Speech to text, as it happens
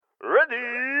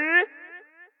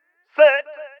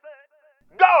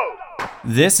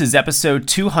This is episode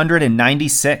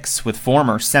 296 with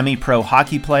former semi-pro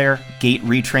hockey player, gait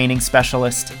retraining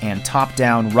specialist, and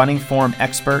top-down running form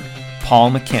expert,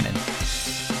 Paul Mackinnon.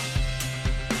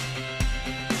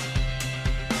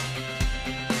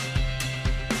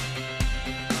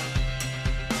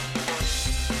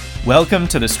 Welcome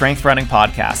to the Strength Running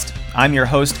Podcast. I'm your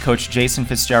host, Coach Jason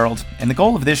Fitzgerald, and the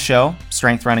goal of this show,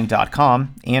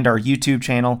 strengthrunning.com, and our YouTube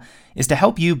channel is to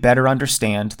help you better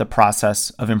understand the process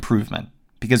of improvement.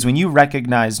 Because when you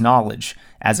recognize knowledge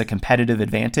as a competitive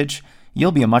advantage,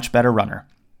 you'll be a much better runner.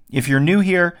 If you're new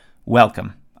here,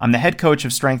 welcome. I'm the head coach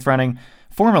of Strength Running,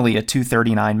 formerly a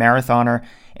 2:39 marathoner,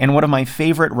 and one of my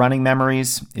favorite running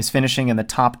memories is finishing in the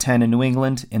top 10 in New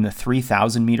England in the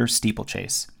 3,000-meter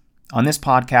steeplechase. On this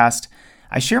podcast,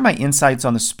 I share my insights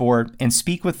on the sport and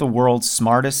speak with the world's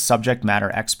smartest subject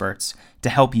matter experts to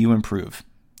help you improve.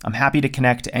 I'm happy to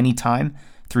connect anytime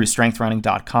through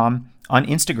strengthrunning.com, on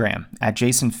Instagram at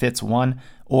JasonFitz1,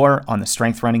 or on the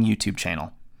Strength Running YouTube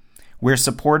channel. We're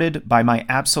supported by my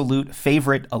absolute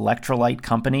favorite electrolyte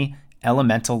company,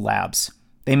 Elemental Labs.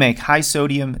 They make high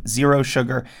sodium, zero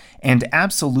sugar, and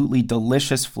absolutely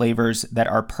delicious flavors that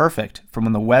are perfect for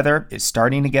when the weather is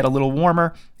starting to get a little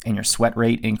warmer and your sweat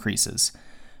rate increases.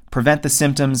 Prevent the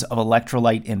symptoms of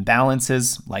electrolyte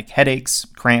imbalances like headaches,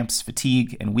 cramps,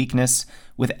 fatigue, and weakness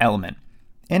with Element.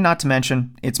 And not to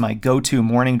mention, it's my go-to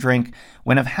morning drink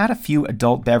when I've had a few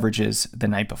adult beverages the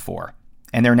night before.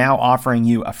 And they're now offering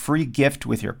you a free gift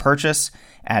with your purchase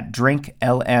at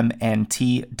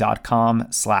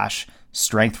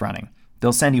drinklmnt.com/strengthrunning.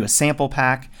 They'll send you a sample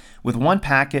pack with one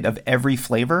packet of every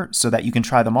flavor so that you can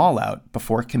try them all out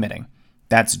before committing.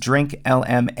 That's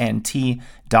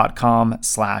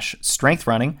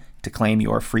drinklmnt.com/strengthrunning to claim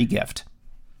your free gift.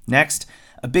 Next,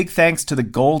 a big thanks to the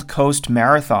Gold Coast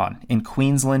Marathon in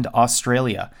Queensland,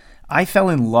 Australia. I fell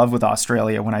in love with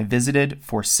Australia when I visited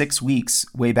for 6 weeks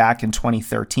way back in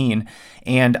 2013,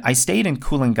 and I stayed in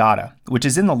Coolangatta, which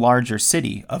is in the larger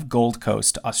city of Gold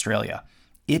Coast, Australia.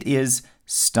 It is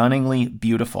stunningly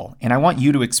beautiful, and I want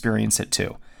you to experience it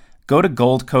too. Go to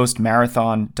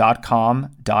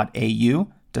goldcoastmarathon.com.au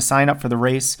to sign up for the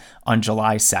race on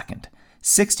July 2nd.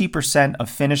 60%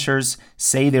 of finishers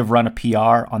say they've run a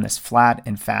PR on this flat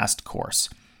and fast course.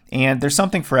 And there's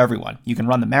something for everyone. You can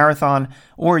run the marathon,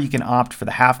 or you can opt for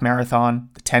the half marathon,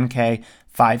 the 10K,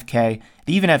 5K.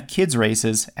 They even have kids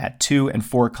races at 2 and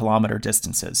 4 kilometer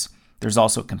distances. There's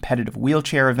also competitive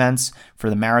wheelchair events for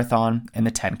the marathon and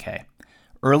the 10K.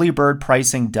 Early bird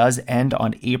pricing does end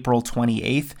on April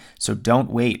 28th, so don't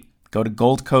wait. Go to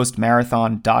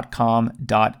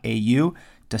goldcoastmarathon.com.au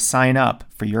to sign up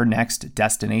for your next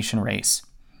destination race.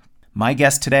 My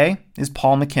guest today is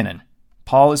Paul Mackinnon.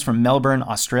 Paul is from Melbourne,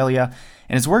 Australia,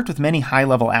 and has worked with many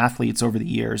high-level athletes over the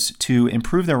years to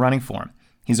improve their running form.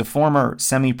 He's a former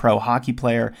semi-pro hockey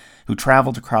player who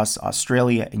traveled across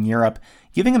Australia and Europe,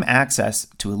 giving him access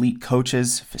to elite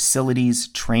coaches, facilities,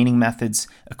 training methods,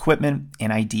 equipment,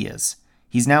 and ideas.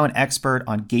 He's now an expert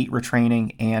on gait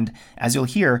retraining and, as you'll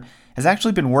hear, has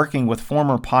actually been working with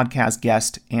former podcast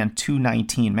guest and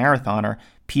 219 marathoner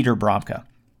Peter Bromka.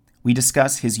 We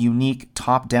discuss his unique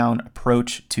top-down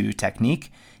approach to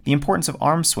technique, the importance of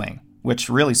arm swing, which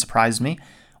really surprised me,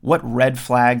 what red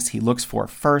flags he looks for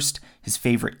first, his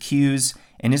favorite cues,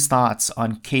 and his thoughts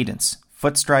on cadence,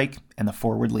 foot strike, and the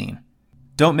forward lean.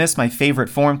 Don't miss my favorite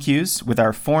form cues with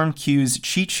our form cues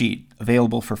cheat sheet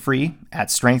available for free at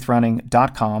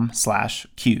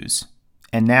strengthrunning.com/cues.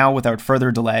 And now, without further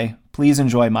delay, please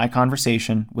enjoy my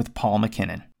conversation with Paul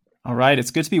Mackinnon. All right, it's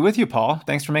good to be with you, Paul.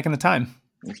 Thanks for making the time.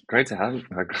 It's great to have you.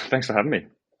 Thanks for having me.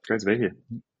 It's great to be here.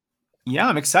 Yeah,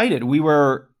 I'm excited. We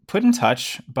were put in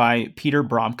touch by Peter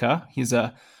Bromka. He's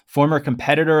a former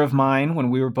competitor of mine when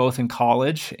we were both in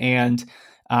college, and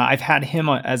I've had him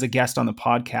as a guest on the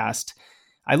podcast.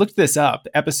 I looked this up,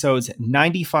 episodes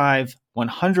 95,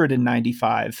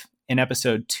 195, and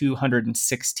episode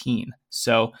 216.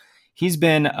 So he's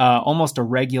been almost a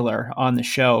regular on the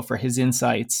show for his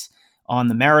insights on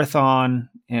the marathon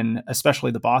and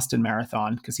especially the Boston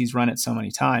Marathon because he's run it so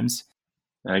many times.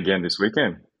 Again this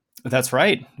weekend. That's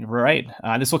right. You're right.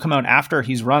 This will come out after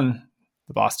he's run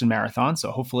the Boston Marathon,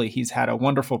 so hopefully he's had a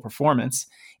wonderful performance.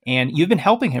 And you've been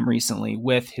helping him recently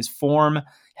with his form,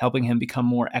 helping him become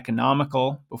more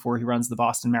economical before he runs the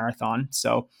Boston Marathon.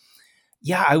 So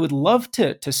yeah, I would love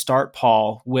to start,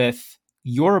 Paul, with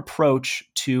your approach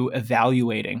to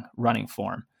evaluating running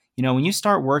form. You know, when you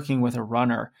start working with a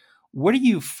runner, what are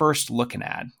you first looking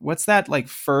at? What's that like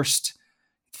first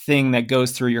thing that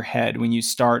goes through your head when you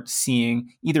start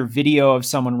seeing either video of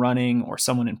someone running or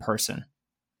someone in person?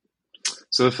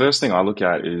 So the first thing I look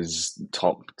at is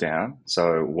top down.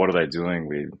 So what are they doing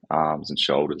with arms and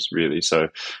shoulders, really? So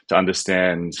to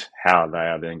understand how they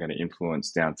are then going to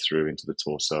influence down through into the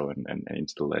torso and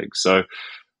into the legs. So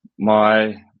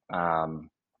my um,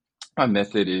 my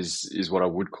method is what I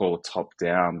would call a top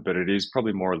down, but it is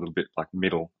probably more a little bit like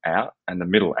middle out, and the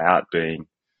middle out being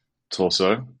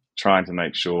torso, trying to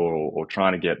make sure or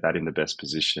trying to get that in the best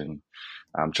position,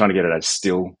 trying to get it as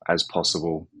still as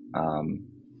possible.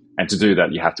 And to do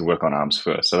that, you have to work on arms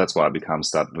first. So that's why it becomes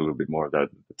starting a little bit more of the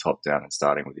top down and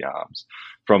starting with the arms.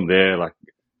 From there, like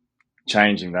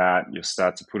changing that, you'll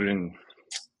start to put it in.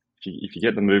 If you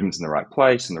get the movements in the right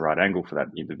place and the right angle for that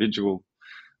individual,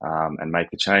 and make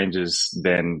the changes,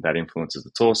 then that influences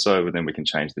the torso, and then we can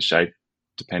change the shape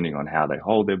depending on how they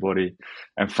hold their body.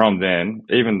 And from then,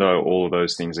 even though all of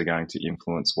those things are going to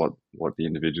influence what the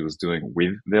individual is doing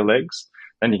with their legs,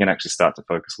 then you can actually start to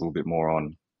focus a little bit more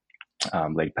on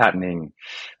leg patterning,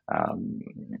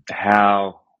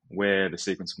 where the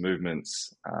sequence of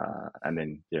movements, and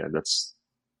then that's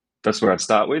where I'd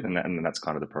start with, and then that's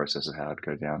kind of the process of how I'd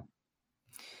go down.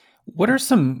 What are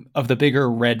some of the bigger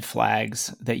red flags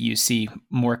that you see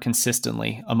more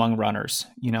consistently among runners?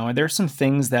 Are there some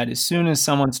things that as soon as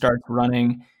someone starts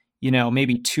running,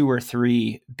 maybe two or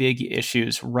three big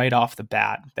issues right off the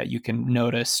bat that you can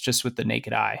notice just with the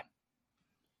naked eye?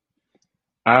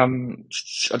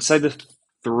 I'd say the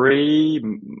three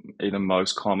either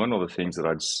most common or the things that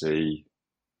I'd see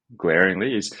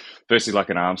glaringly is firstly like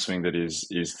an arm swing that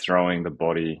is throwing the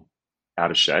body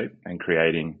out of shape and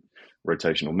creating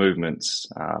rotational movements,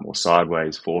 or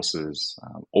sideways forces,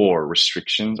 or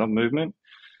restrictions of movement.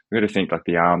 We've got to think like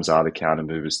the arms are the counter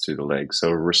movers to the legs. So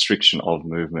a restriction of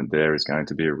movement there is going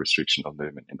to be a restriction of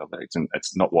movement in the legs. And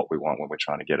it's not what we want when we're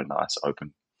trying to get a nice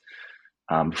open,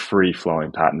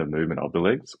 free-flowing pattern of movement of the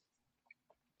legs.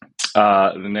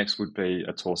 The next would be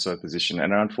a torso position.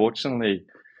 And unfortunately,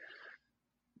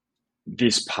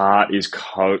 this part is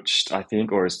coached, I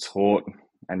think, or is taught,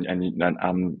 and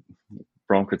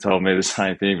Bronca told me the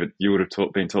same thing, but you would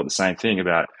have been taught the same thing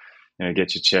about,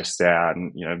 get your chest out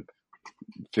and,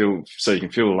 feel, so you can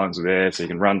fill the lungs with air, so you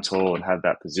can run tall and have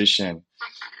that position.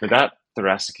 But that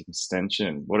thoracic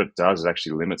extension, what it does is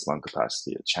actually limits lung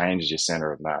capacity. It changes your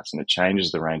center of mass and it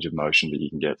changes the range of motion that you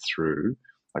can get through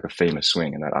like a femur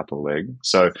swing in that upper leg.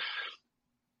 So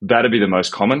that'd be the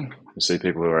most common. You see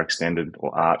people who are extended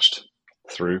or arched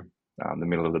through the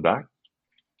middle of the back.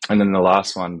 And then the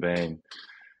last one being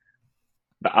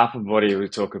the upper body. We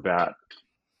talk about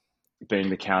being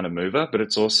the counter mover, but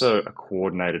it's also a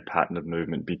coordinated pattern of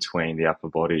movement between the upper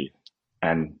body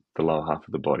and the lower half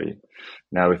of the body.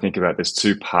 Now we think about there's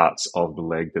two parts of the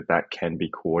leg that can be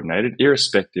coordinated,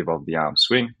 irrespective of the arm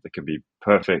swing. It can be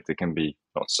perfect, it can be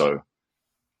not so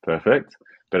perfect,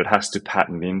 but it has to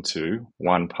pattern into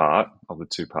one part of the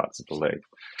two parts of the leg.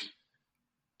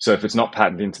 So if it's not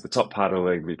patterned into the top part of the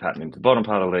leg, it'll be patterned into the bottom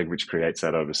part of the leg, which creates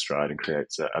that overstride and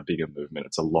creates a bigger movement.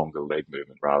 It's a longer leg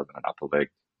movement rather than an upper leg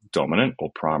dominant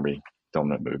or primary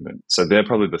dominant movement. So they're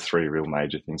probably the three real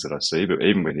major things that I see. But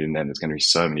even within them, there's going to be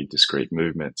so many discrete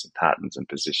movements and patterns and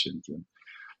positions. And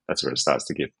that's where it starts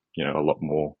to get, a lot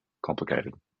more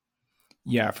complicated.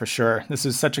 Yeah, for sure. This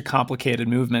is such a complicated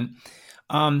movement.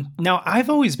 Now,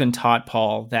 I've always been taught,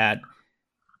 Paul, that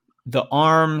the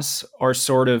arms are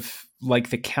sort of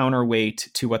like the counterweight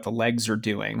to what the legs are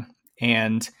doing.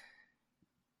 And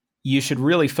you should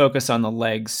really focus on the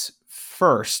legs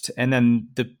first, and then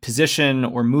the position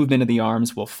or movement of the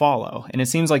arms will follow. And it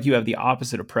seems like you have the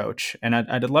opposite approach. And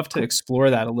I'd love to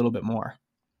explore that a little bit more.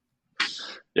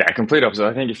 Yeah, complete opposite.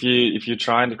 I think if you're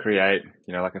trying to create,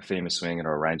 like a femur swing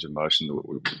or a range of motion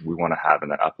that we want to have in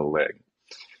that upper leg,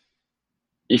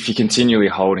 if you're continually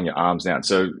holding your arms down,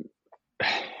 so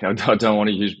I don't want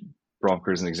to use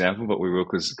Bronca as an example, but we will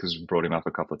because we brought him up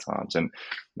a couple of times. And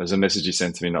there's a message he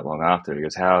sent to me not long after. He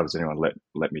goes, "How does anyone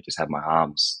let me just have my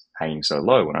arms hanging so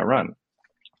low when I run?"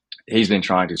 He's been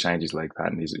trying to change his leg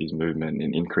pattern, his movement,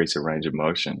 and increase a range of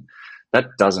motion. That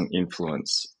doesn't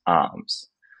influence arms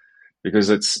because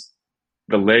it's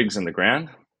the legs and the ground.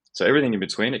 So everything in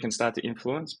between it can start to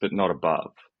influence, but not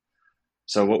above.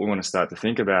 So what we want to start to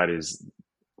think about is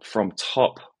from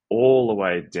top all the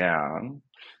way down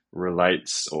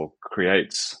relates or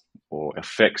creates or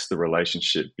affects the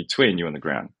relationship between you and the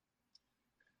ground.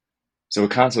 So we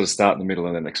can't sort of start in the middle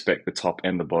and then expect the top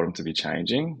and the bottom to be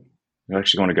changing. We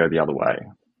actually want to go the other way.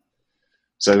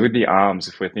 So with the arms,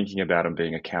 if we're thinking about them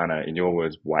being a counter, in your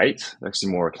words, weight,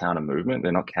 actually more a counter movement.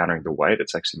 They're not countering the weight.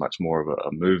 It's actually much more of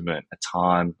a movement, a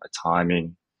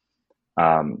timing,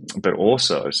 but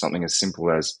also something as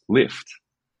simple as lift.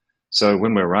 So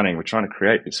when we're running, we're trying to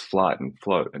create this flight and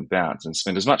float and bounce and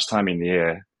spend as much time in the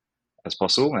air as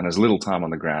possible and as little time on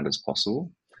the ground as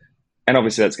possible. And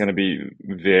obviously that's going to be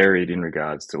varied in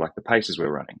regards to like the paces we're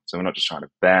running. So we're not just trying to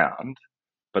bound,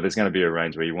 but there's going to be a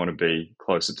range where you want to be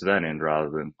closer to that end rather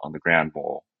than on the ground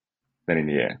more than in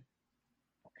the air.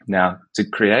 Now, to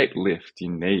create lift,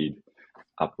 you need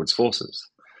upwards forces.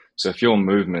 So if your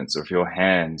movements or if your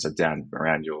hands are down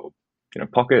around your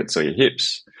pockets or your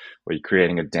hips, or you're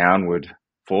creating a downward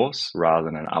force rather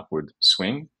than an upward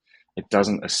swing, it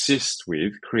doesn't assist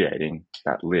with creating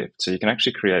that lift. So you can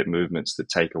actually create movements that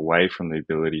take away from the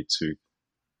ability to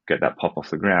get that pop off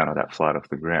the ground or that flight off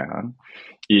the ground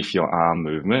if your arm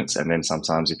movements, and then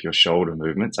sometimes if your shoulder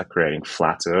movements are creating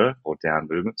flatter or down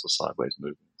movements or sideways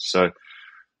movements. So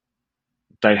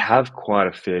they have quite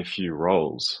a fair few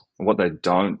roles. And what they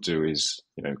don't do is,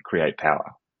 create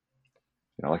power.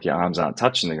 Like your arms aren't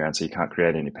touching the ground, so you can't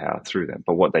create any power through them.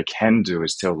 But what they can do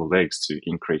is tell the legs to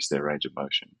increase their range of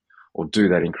motion or do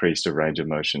that increased range of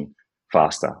motion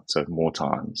faster, so more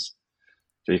times.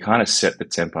 So you kind of set the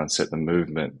tempo and set the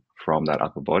movement from that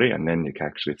upper body, and then you can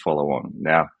actually follow on.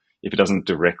 Now, if it doesn't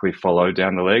directly follow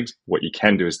down the legs, what you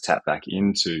can do is tap back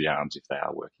into the arms if they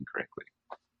are working correctly.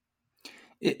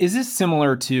 Is this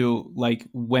similar to like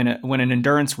when an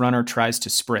endurance runner tries to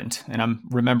sprint? And I'm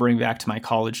remembering back to my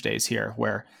college days here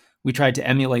where we tried to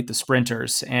emulate the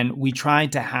sprinters and we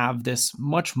tried to have this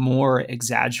much more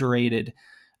exaggerated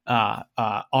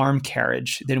arm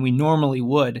carriage than we normally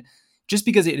would, just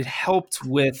because it helped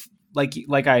with like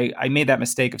I made that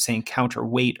mistake of saying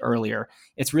counterweight earlier.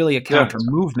 It's really a counter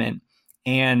movement,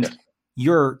 and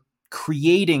you're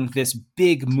creating this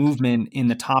big movement in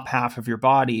the top half of your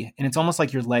body, and it's almost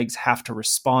like your legs have to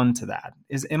respond to that.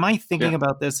 Am I thinking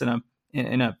about this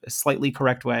in a slightly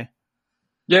correct way?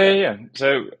 Yeah.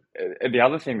 So the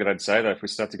other thing that I'd say, though, if we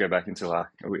start to go back into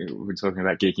we're talking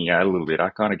about geeking out a little bit, I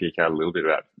kind of geek out a little bit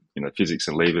about physics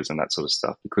and levers and that sort of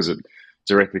stuff because it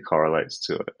directly correlates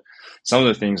to it. Some of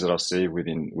the things that I'll see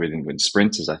within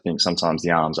sprinters, I think sometimes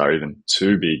the arms are even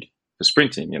too big for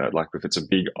sprinting. Like if it's a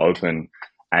big open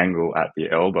angle at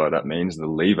the elbow, that means the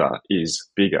lever is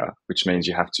bigger, which means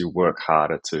you have to work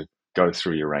harder to go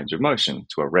through your range of motion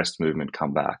to arrest movement,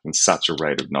 come back in such a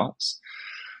rate of knots.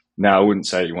 Now, I wouldn't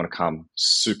say you want to come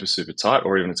super, super tight,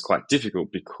 or even it's quite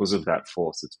difficult because of that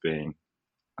force that's being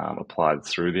applied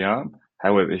through the arm.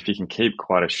 However, if you can keep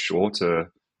quite a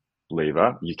shorter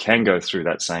lever, you can go through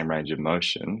that same range of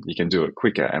motion. You can do it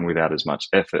quicker and without as much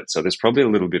effort. So there's probably a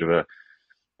little bit of a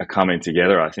coming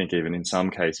together. I think even in some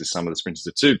cases, some of the sprinters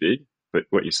are too big, but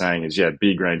what you're saying is,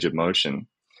 big range of motion,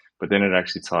 but then it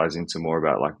actually ties into more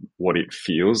about like what it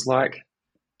feels like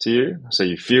to you. So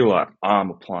you feel like I'm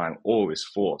applying all this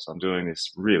force. I'm doing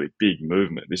this really big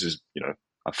movement. This is,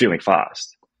 I'm feeling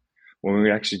fast. When we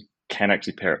can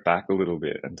pare it back a little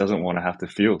bit and doesn't want to have to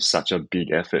feel such a big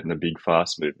effort and a big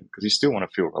fast movement because you still want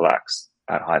to feel relaxed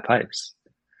at high pace.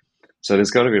 So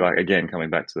there's got to be again, coming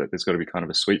back to that, there's got to be kind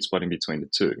of a sweet spot in between the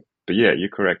two. But yeah, you're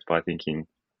correct by thinking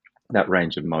that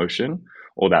range of motion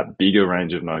or that bigger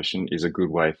range of motion is a good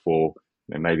way for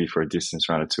maybe for a distance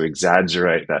runner to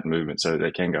exaggerate that movement so that they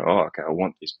can go, okay, I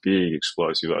want this big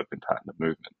explosive open pattern of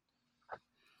movement.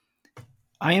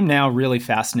 I am now really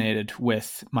fascinated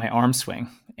with my arm swing,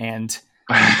 and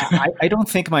I don't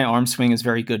think my arm swing is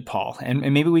very good, Paul. And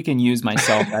maybe we can use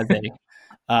myself as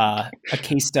a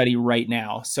case study right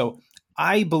now. So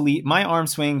I believe my arm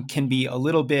swing can be a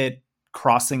little bit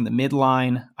crossing the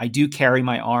midline. I do carry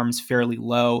my arms fairly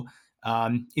low.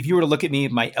 If you were to look at me,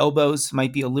 my elbows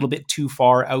might be a little bit too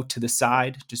far out to the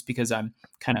side just because I'm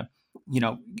kind of,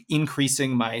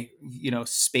 increasing my,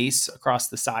 space across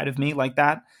the side of me like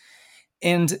that.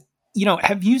 And,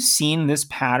 have you seen this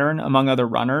pattern among other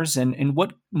runners, and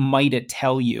what might it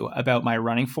tell you about my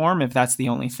running form if that's the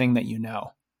only thing that you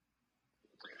know?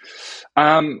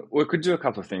 We could do a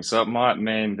couple of things. So it might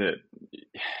mean that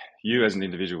you as an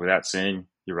individual, without seeing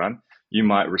you run, you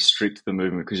might restrict the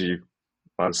movement because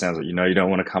by the sounds like you don't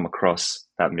want to come across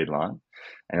that midline.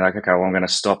 And you're like, okay, well, I'm going to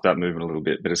stop that movement a little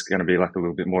bit, but it's going to be like a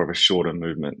little bit more of a shorter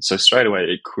movement. So straight away,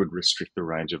 it could restrict the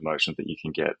range of motion that you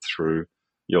can get through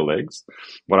your legs.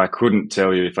 What I couldn't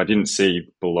tell you, if I didn't see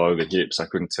below the hips, I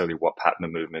couldn't tell you what pattern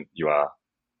of movement you are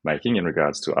making in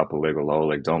regards to upper leg or lower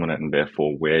leg dominant, and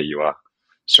therefore where you are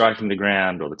striking the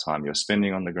ground or the time you're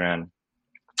spending on the ground.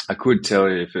 I could tell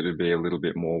you if it would be a little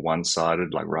bit more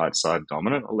one-sided, like right side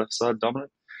dominant or left side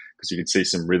dominant, because you could see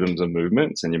some rhythms and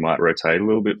movements and you might rotate a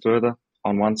little bit further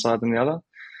on one side than the other.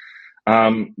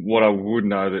 What I would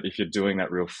know that if you're doing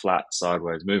that real flat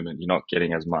sideways movement, you're not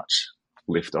getting as much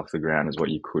lift off the ground as what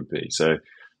you could be. So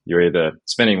you're either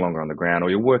spending longer on the ground or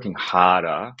you're working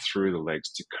harder through the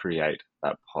legs to create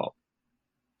that pop.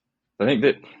 I think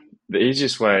that the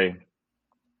easiest way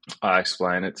I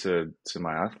explain it to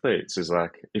my athletes is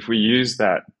like, if we use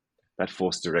that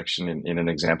force direction in an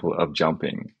example of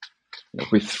jumping,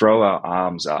 if we throw our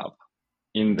arms up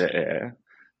in the air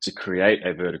to create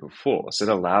a vertical force, it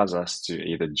allows us to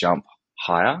either jump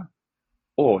higher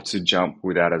or to jump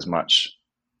without as much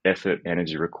effort,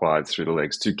 energy required through the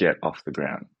legs to get off the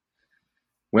ground.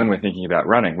 When we're thinking about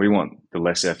running, we want the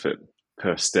less effort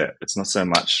per step. It's not so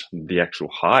much the actual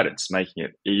height, it's making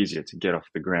it easier to get off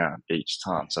the ground each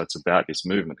time. So it's about this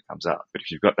movement that comes up. But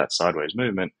if you've got that sideways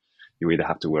movement, you either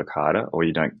have to work harder or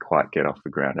you don't quite get off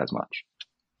the ground as much.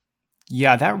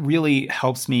 Yeah, that really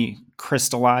helps me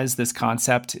crystallize this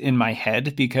concept in my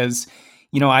head because,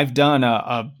 I've done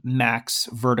a max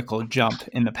vertical jump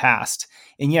in the past.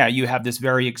 And yeah, you have this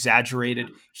very exaggerated,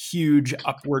 huge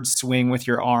upward swing with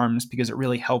your arms because it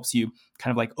really helps you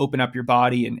kind of like open up your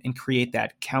body and create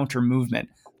that counter movement,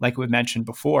 like we mentioned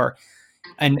before.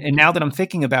 And now that I'm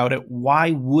thinking about it,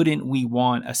 why wouldn't we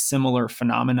want a similar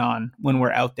phenomenon when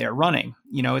we're out there running?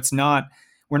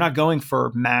 We're not going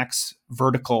for max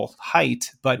vertical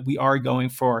height, but we are going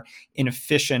for an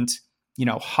efficient,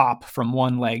 hop from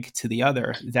one leg to the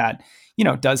other that,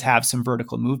 does have some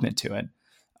vertical movement to it.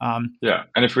 Yeah,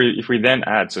 and if we then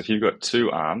add, so if you've got two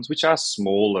arms, which are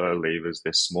smaller levers,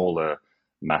 they're smaller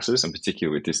masses, and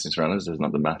particularly with distance runners, there's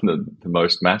not the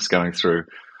most mass going through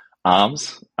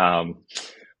arms.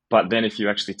 But then if you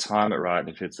actually time it right, and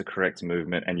if it's the correct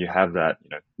movement and you have that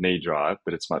knee drive,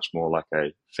 but it's much more like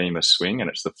a femur swing and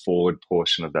it's the forward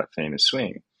portion of that femur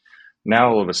swing.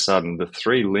 Now all of a sudden the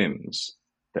three limbs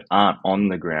that aren't on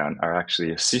the ground are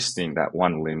actually assisting that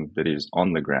one limb that is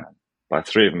on the ground. By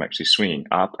three of them actually swinging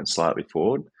up and slightly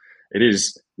forward, it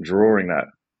is drawing that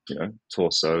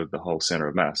torso, the whole center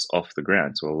of mass, off the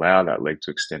ground to allow that leg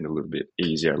to extend a little bit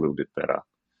easier, a little bit better,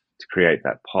 to create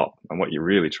that pop. And what you're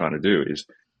really trying to do is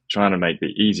trying to make the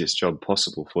easiest job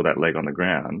possible for that leg on the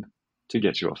ground to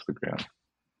get you off the ground.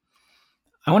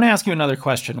 I want to ask you another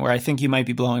question where I think you might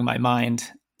be blowing my mind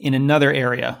in another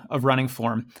area of running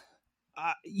form.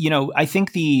 I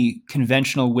think the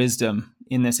conventional wisdom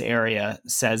in this area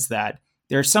says that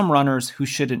there are some runners who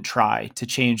shouldn't try to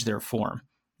change their form.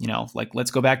 Like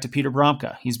let's go back to Peter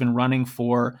Bromka. He's been running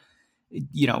for,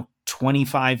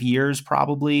 25 years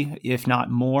probably, if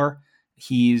not more.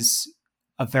 He's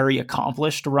a very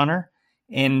accomplished runner.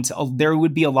 And there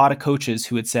would be a lot of coaches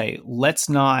who would say, let's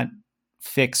not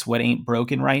fix what ain't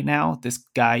broken right now. This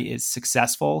guy is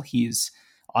successful. He's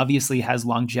obviously has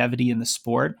longevity in the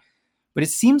sport. But it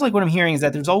seems like what I'm hearing is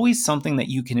that there's always something that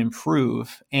you can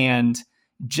improve. And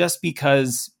just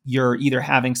because you're either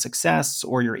having success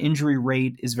or your injury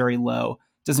rate is very low,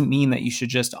 doesn't mean that you should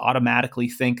just automatically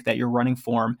think that your running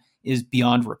form is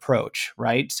beyond reproach,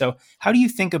 right? So how do you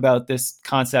think about this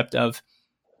concept of,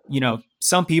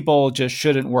 some people just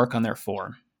shouldn't work on their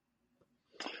form?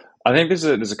 I think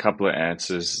there's a couple of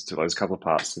answers to there's a couple of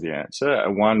parts to the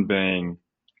answer. One being,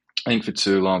 I think for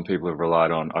too long people have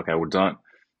relied on, okay, well don't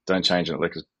change it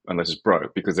unless it's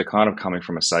broke, because they're kind of coming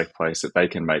from a safe place that they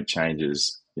can make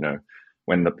changes,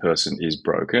 when the person is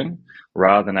broken,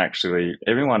 rather than actually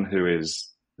everyone who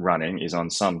is running is on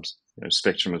some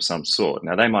spectrum of some sort.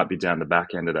 Now they might be down the back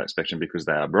end of that spectrum because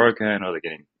they are broken or they're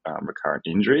getting recurrent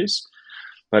injuries.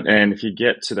 And if you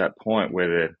get to that point where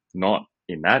they're not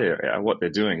in that area, what they're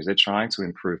doing is they're trying to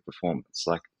improve performance.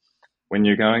 Like when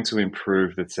you're going to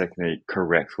improve the technique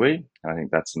correctly, I think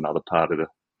that's another part of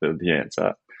the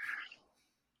answer,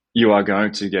 you are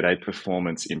going to get a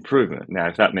performance improvement. Now,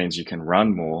 if that means you can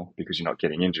run more because you're not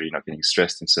getting injured, you're not getting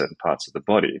stressed in certain parts of the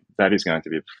body, that is going to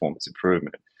be a performance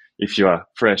improvement. If you are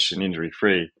fresh and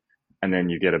injury-free and then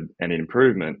you get an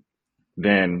improvement,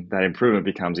 then that improvement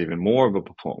becomes even more of a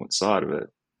performance side of it.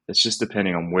 It's just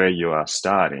depending on where you are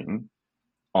starting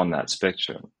on that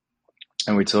spectrum.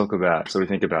 And we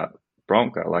think about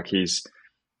Bronco, like he's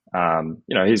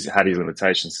had his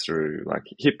limitations through like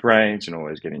hip range and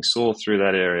always getting sore through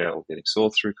that area or getting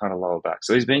sore through kind of lower back.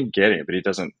 So he's been getting it, but it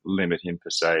doesn't limit him per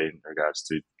se in regards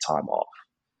to time off.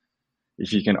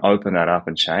 If you can open that up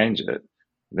and change it,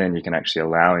 then you can actually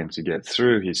allow him to get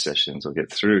through his sessions or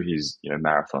get through his,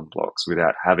 marathon blocks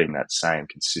without having that same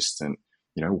consistent,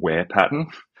 wear pattern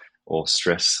or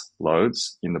stress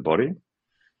loads in the body.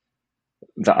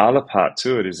 The other part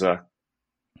to it is I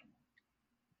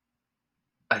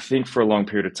think for a long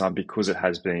period of time, because it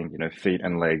has been, feet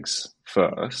and legs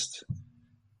first,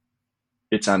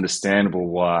 it's understandable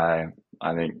why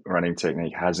I think running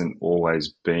technique hasn't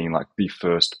always been like the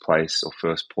first place or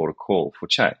first port of call for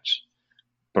change.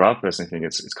 But I personally think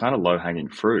it's kind of low hanging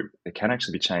fruit. It can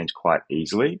actually be changed quite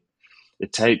easily.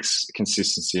 It takes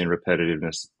consistency and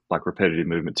repetitiveness, like repetitive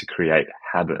movement, to create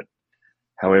habit.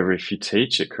 However, if you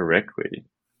teach it correctly,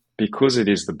 because it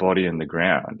is the body and the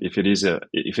ground, if it is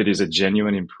a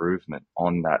genuine improvement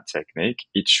on that technique,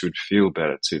 it should feel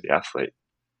better to the athlete.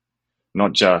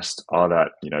 Not just, oh,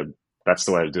 that's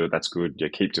the way to do it, that's good, yeah,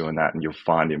 keep doing that and you'll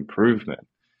find improvement.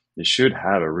 You should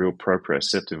have a real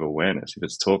proprioceptive awareness if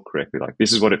it's taught correctly. Like,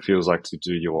 this is what it feels like to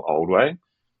do your old way.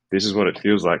 This is what it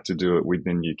feels like to do it with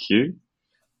the new cue.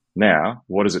 Now,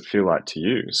 what does it feel like to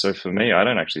you? So for me, I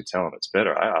don't actually tell them it's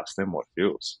better. I ask them what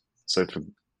feels. So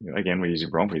again, we're using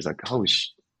Bronco. He's like, holy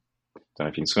shit. Don't know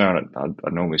if you can swear on it. I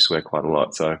normally swear quite a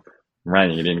lot, so I'm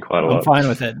reining it in quite a lot. I'm fine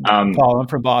with it. Paul, I'm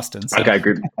from Boston. So. Okay,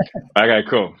 good. Okay,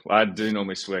 cool. I do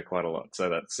normally swear quite a lot, so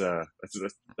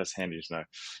that's handy to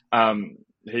know.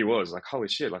 He was like, holy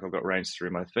shit, like I've got range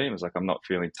through my femurs, like I'm not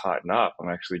feeling tightened up. I'm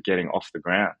actually getting off the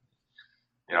ground.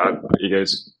 He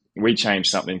goes, we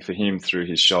changed something for him through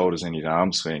his shoulders and his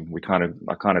arm swing.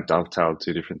 I kind of dovetailed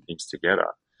two different things together.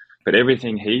 But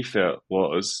everything he felt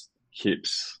was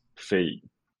hips, feet,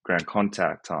 ground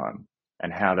contact time,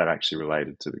 and how that actually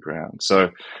related to the ground. So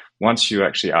once you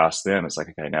actually ask them, it's like,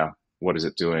 okay, now what is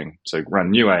it doing? So run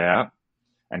new way out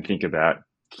and think about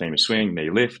femur swing,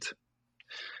 knee lift,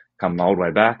 come the old way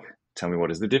back, tell me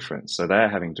what is the difference. So they're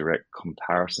having direct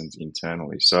comparisons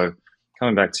internally. So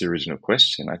coming back to your original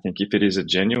question, I think if it is a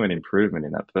genuine improvement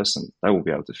in that person, they will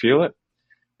be able to feel it.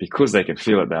 Because they can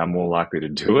feel it, they are more likely to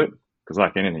do it. Because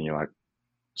like anything, you're like,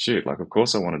 shoot, like, of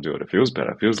course I want to do it. It feels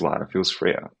better, it feels lighter, it feels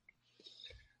freer.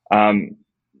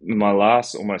 My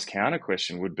last almost counter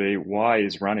question would be, why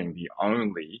is running the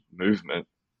only movement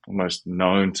almost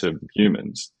known to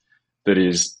humans that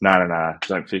is, no,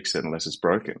 don't fix it unless it's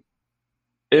broken?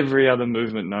 Every other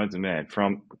movement known to man,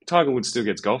 from Tiger Woods still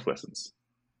gets golf lessons.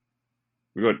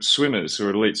 We've got swimmers who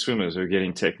are elite swimmers who are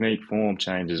getting technique, form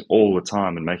changes all the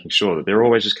time and making sure that they're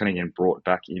always just kind of getting brought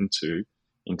back into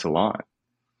line.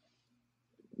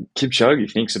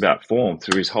 Kipchoge thinks about form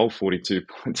through his whole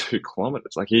 42.2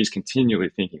 kilometers. Like, he's continually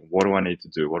thinking, what do I need to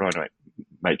do? What do I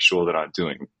make sure that I'm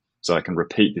doing so I can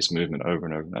repeat this movement over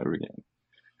and over and over again?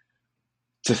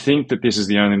 To think that this is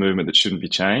the only movement that shouldn't be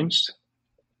changed,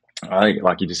 I think,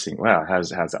 like, you just think, wow, how's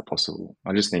that possible?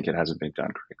 I just think it hasn't been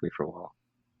done correctly for a while.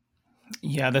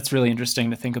 Yeah, that's really interesting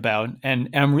to think about. And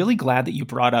I'm really glad that you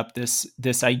brought up this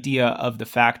idea of the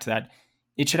fact that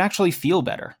it should actually feel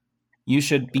better. You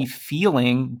should be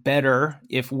feeling better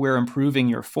if we're improving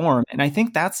your form. And I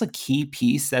think that's a key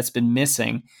piece that's been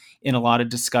missing in a lot of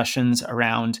discussions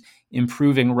around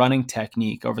improving running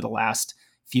technique over the last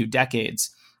few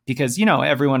decades. Because,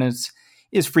 everyone is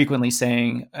frequently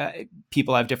saying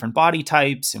people have different body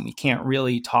types and we can't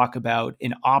really talk about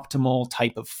an optimal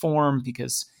type of form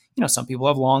because some people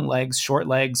have long legs, short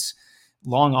legs,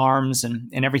 long arms,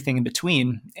 and everything in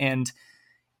between. And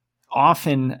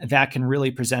often that can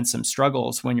really present some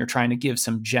struggles when you're trying to give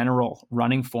some general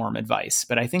running form advice.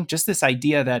 But I think just this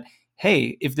idea that,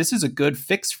 hey, if this is a good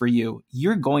fix for you,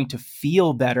 you're going to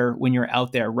feel better when you're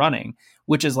out there running,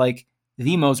 which is like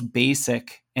the most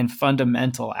basic and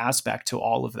fundamental aspect to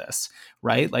all of this,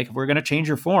 right? Like, if we're going to change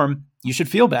your form, you should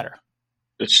feel better.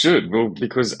 It should. Well,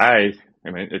 because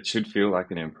it should feel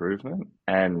like an improvement,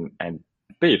 and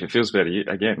B, if it feels better,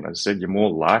 again, as I said, you're more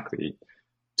likely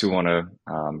to want to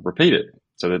repeat it.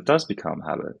 So that does become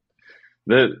habit.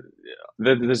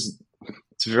 It's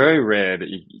very rare that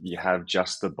you have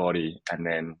just the body and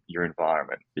then your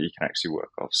environment that you can actually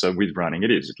work off. So with running,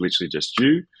 it's literally just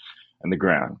you and the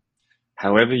ground.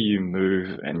 However you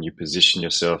move and you position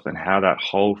yourself and how that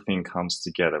whole thing comes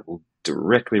together will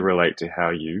directly relate to how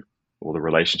you, or the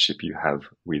relationship you have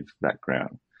with that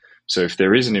ground. So if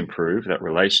there is an improve, that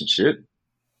relationship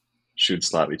should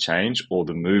slightly change, or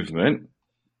the movement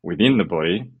within the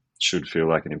body should feel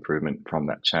like an improvement from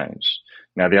that change.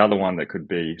 Now, the other one that could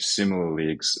be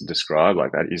similarly described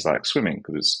like that is like swimming,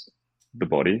 because it's the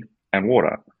body and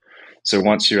water. So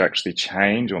once you actually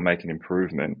change or make an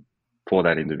improvement for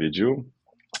that individual,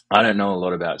 I don't know a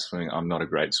lot about swimming. I'm not a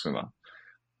great swimmer,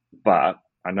 but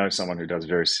I know someone who does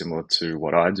very similar to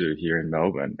what I do here in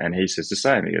Melbourne, and he says the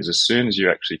same. He goes, as soon as you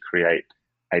actually create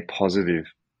a positive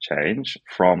change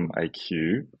from a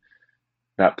cue,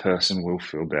 that person will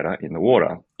feel better in the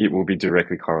water. It will be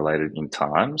directly correlated in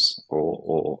times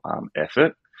or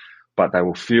effort, but they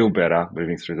will feel better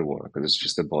moving through the water because it's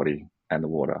just the body and the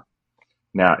water.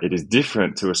 Now, it is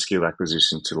different to a skill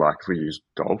acquisition to, like, if we use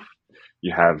golf,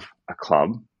 you have a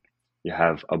club, you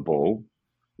have a ball,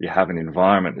 you have an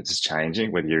environment that's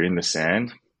changing, whether you're in the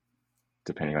sand,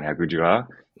 depending on how good you are,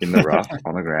 in the rough,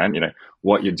 on the ground,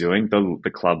 what you're doing,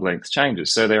 the club length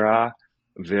changes. So there are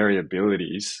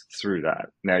variabilities through that.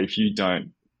 Now, if you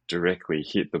don't directly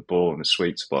hit the ball in the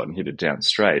sweet spot and hit it down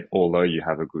straight, although you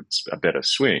have a better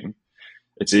swing,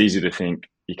 it's easy to think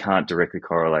you can't directly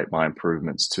correlate my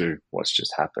improvements to what's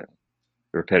just happened.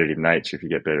 The repetitive nature, if you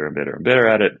get better and better and better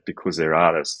at it, because there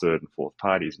are those third and fourth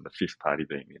parties, and the fifth party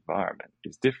being the environment,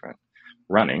 is different.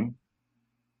 Running,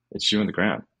 it's you on the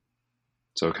ground.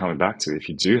 So coming back to, if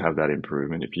you do have that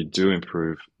improvement, if you do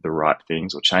improve the right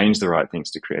things or change the right things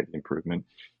to create the improvement,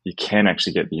 you can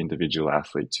actually get the individual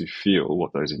athlete to feel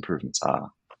what those improvements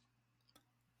are.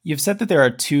 You've said that there are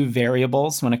two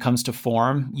variables when it comes to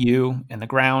form, you and the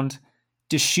ground.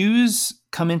 Do shoes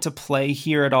come into play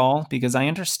here at all? Because I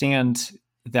understand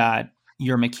that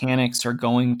your mechanics are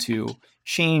going to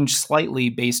change slightly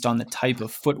based on the type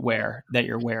of footwear that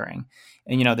you're wearing.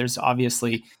 And, there's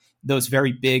obviously those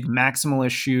very big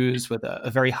maximalist shoes with a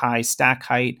very high stack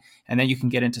height. And then you can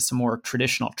get into some more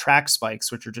traditional track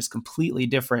spikes, which are just completely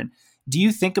different. Do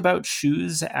you think about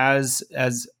shoes as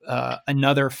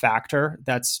another factor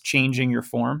that's changing your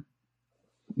form?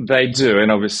 They do.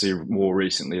 And obviously more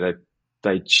recently,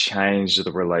 they changed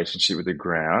the relationship with the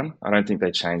ground. I don't think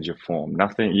they change your form.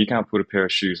 Nothing. You can't put a pair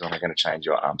of shoes on that's going to change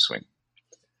your arm swing.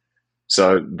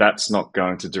 So that's not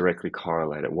going to directly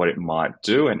correlate it. What it might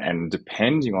do, and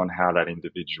depending on how that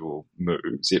individual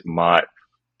moves, it might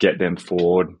get them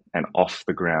forward and off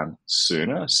the ground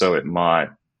sooner. So it might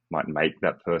make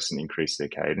that person increase their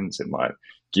cadence. It might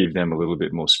give them a little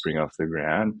bit more spring off the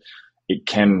ground. It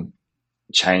can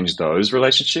change those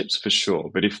relationships for sure.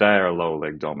 But if they are a lower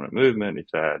leg dominant movement, if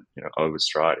they're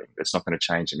overstriding, that's not going to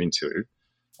change them into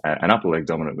an upper leg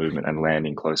dominant movement and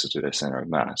landing closer to their center of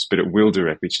mass. But it will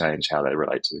directly change how they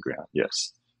relate to the ground,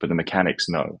 yes. But the mechanics,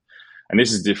 no. And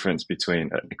this is the difference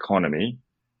between economy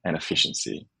and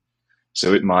efficiency.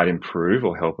 So it might improve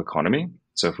or help economy.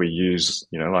 So if we use,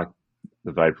 like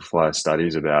the Vaporfly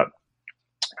studies about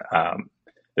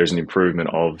there's an improvement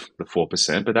of the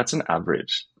 4%, but that's an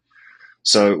average.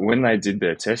 So when they did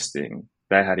their testing,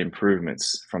 they had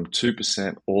improvements from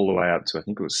 2% all the way up to, I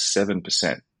think it was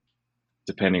 7%,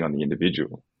 depending on the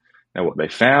individual. Now, what they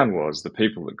found was the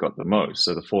people that got the most,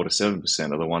 so the 4 to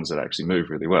 7% are the ones that actually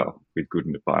move really well with good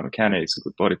biomechanics, a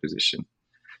good body position.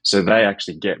 So they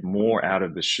actually get more out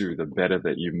of the shoe the better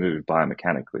that you move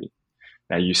biomechanically.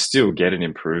 Now, you still get an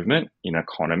improvement in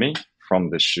economy from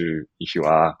the shoe if you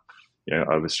are,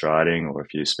 overstriding, or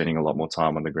if you're spending a lot more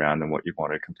time on the ground than what you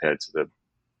wanted compared to the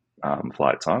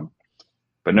flight time,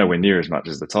 but nowhere near as much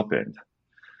as the top end.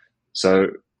 So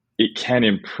it can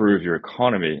improve your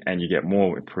economy and you get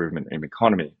more improvement in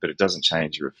economy, but it doesn't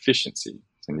change your efficiency.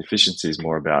 And the efficiency is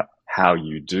more about how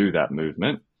you do that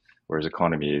movement, whereas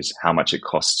economy is how much it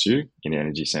costs you in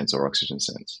energy sense or oxygen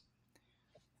sense.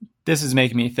 This is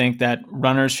making me think that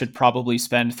runners should probably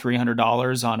spend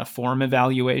 $300 on a form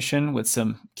evaluation with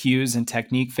some cues and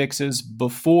technique fixes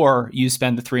before you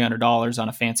spend the $300 on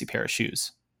a fancy pair of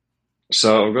shoes.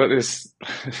 So I've got this.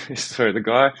 So the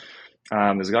guy,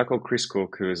 there's a guy called Chris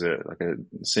Cook who is a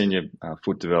senior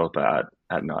foot developer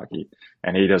at Nike,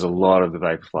 and he does a lot of the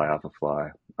Vaporfly,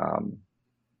 Alphafly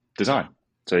design.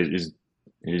 So he's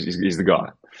the guy,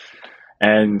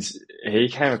 and he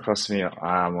came across me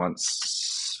once.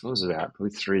 What was it about?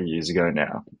 Probably 3 years ago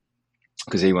now,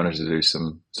 because he wanted to do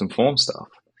some form stuff.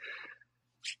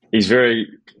 He's very,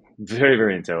 very,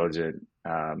 very intelligent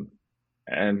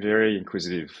and very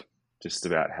inquisitive just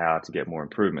about how to get more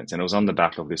improvements. And it was on the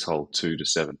back of this whole 2 to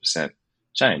 7%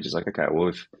 change. It's like, okay, well,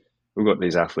 if we've got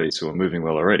these athletes who are moving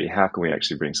well already, how can we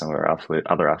actually bring some of our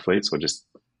other athletes or just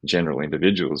general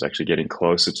individuals actually getting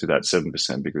closer to that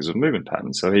 7% because of movement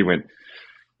patterns? So he went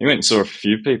and saw a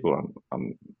few people,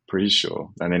 I'm pretty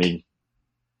sure. And then he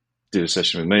did a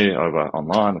session with me over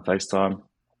online, on FaceTime.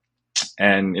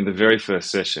 And in the very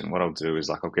first session, what I'll do is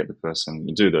I'll get the person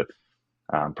to do the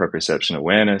proprioception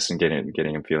awareness and getting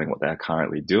them feeling what they're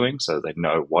currently doing so they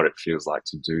know what it feels like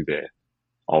to do their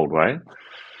old way.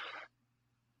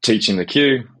 Teaching the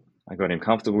cue, I got him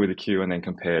comfortable with the cue and then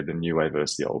compared the new way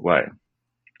versus the old way.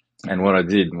 And what I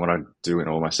did and what I do in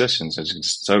all my sessions is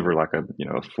it's over like a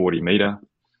 40 meter,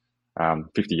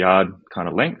 50-yard kind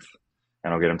of length,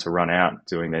 and I'll get them to run out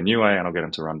doing their new way and I'll get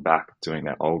them to run back doing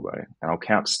their old way, and I'll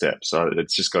count steps. So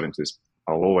it's just got into this,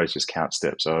 I'll always just count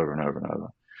steps over and over and over.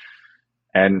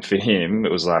 And for him,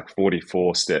 it was like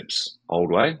 44 steps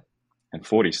old way and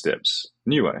 40 steps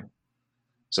new way.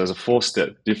 So there's a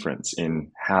 4-step difference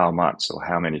in how much or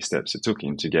how many steps it took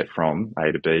him to get from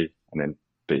A to B and then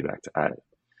B back to A.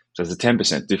 So there's a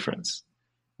 10% difference.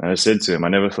 And I said to him, I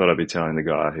never thought I'd be telling the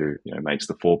guy who makes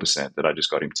the 4% that I just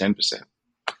got him 10%.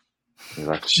 You're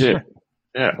like, shit.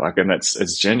 Yeah, like, and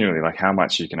it's genuinely like how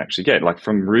much you can actually get, like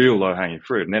from real low hanging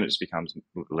fruit, and then it just becomes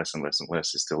less and less and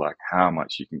less as to like how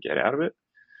much you can get out of it.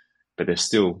 But there's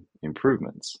still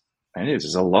improvements, and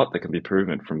there's a lot that can be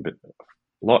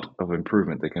lot of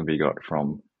improvement that can be got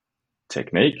from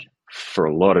technique for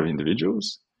a lot of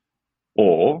individuals,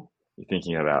 or you're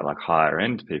thinking about like higher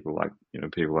end people, like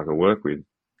people like I work with,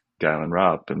 Galen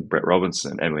Rupp and Brett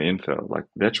Robinson, Emily Infeld, like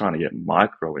they're trying to get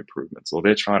micro improvements, or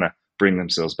they're trying to bring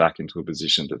themselves back into a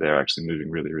position that they're actually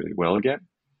moving really, really well again.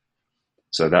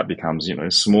 So that becomes,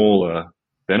 smaller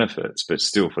benefits, but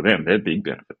still for them, they're big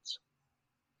benefits.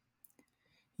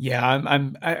 Yeah,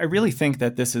 I really think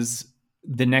that this is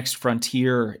the next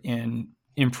frontier in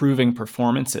improving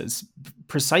performances,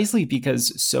 precisely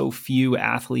because so few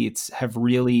athletes have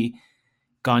really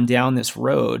gone down this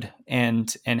road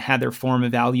and had their form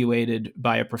evaluated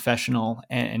by a professional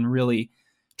and really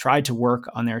tried to work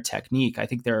on their technique. I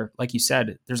think like you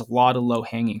said, there's a lot of low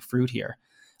hanging fruit here.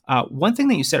 One thing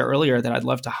that you said earlier that I'd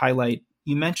love to highlight,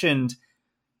 you mentioned,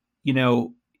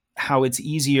 how it's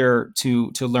easier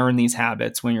to learn these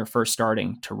habits when you're first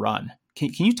starting to run.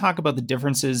 Can you talk about the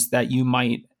differences that you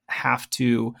might have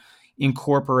to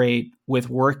incorporate with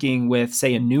working with,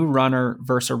 say, a new runner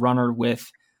versus a runner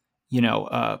with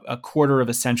a quarter of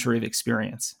a century of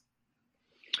experience?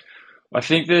 I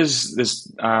think there's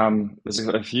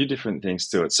a few different things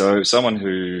to it. So someone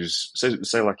who's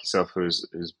say like yourself, who's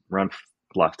run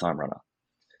lifetime runner,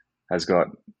 has got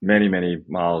many, many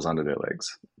miles under their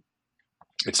legs.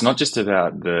 It's not just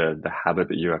about the habit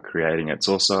that you are creating. It's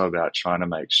also about trying to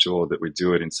make sure that we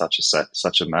do it in such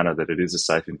a manner that it is a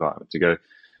safe environment to go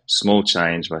small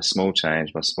change by small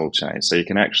change by small change. So you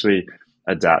can actually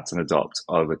adapt and adopt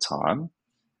over time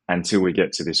until we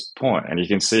get to this point. And you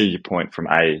can see your point from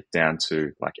A down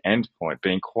to like end point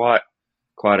being quite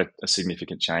a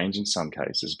significant change in some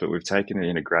cases, but we've taken it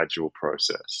in a gradual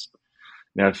process.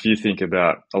 Now, if you think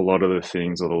about a lot of the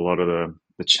things, or a lot of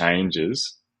the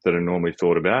changes that are normally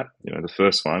thought about, the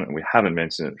first one, and we haven't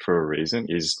mentioned it for a reason,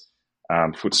 is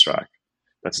foot strike.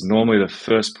 That's normally the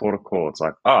first port of call. It's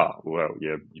like,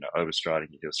 you're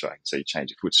overstriding your heel strike, so you change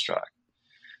your foot strike.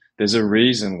 There's a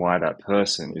reason why that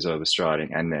person is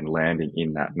overstriding and then landing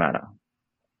in that manner,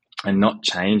 and not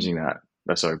changing that.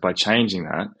 By changing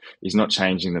that, is not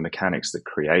changing the mechanics that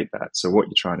create that. So what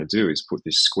you're trying to do is put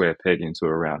this square peg into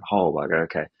a round hole. Like,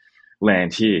 okay,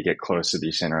 land here, get closer to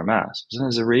your center of mass. So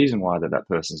there's a reason why that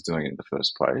person's doing it in the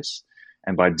first place.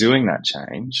 And by doing that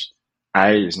change,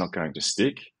 A, is not going to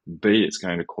stick. B, it's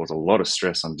going to cause a lot of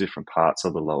stress on different parts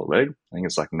of the lower leg. I think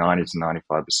it's like 90 to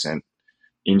 95%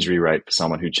 injury rate for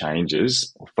someone who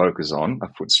changes or focuses on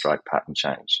a foot strike pattern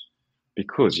change,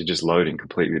 because you're just loading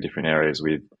completely different areas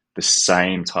with the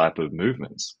same type of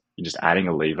movements. You're just adding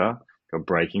a lever, got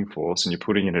braking force, and you're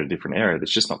putting it in a different area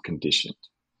that's just not conditioned.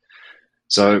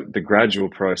 So the gradual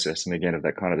process, and again, of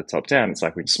that kind of the top down, it's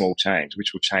like with small change,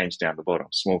 which will change down the bottom,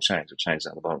 small change will change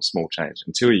down the bottom, small change,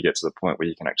 until you get to the point where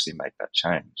you can actually make that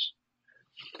change.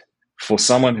 For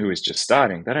someone who is just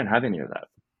starting, they don't have any of that.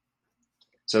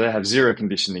 So they have zero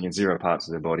conditioning in zero parts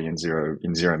of their body in zero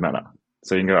manner.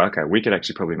 So you can go, okay, we could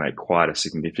actually probably make quite a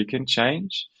significant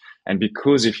change. And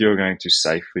because if you're going to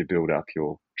safely build up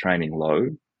your training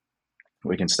load,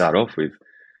 we can start off with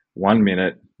 1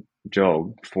 minute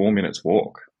jog, 4 minutes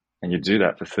walk, and you do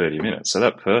that for 30 minutes. So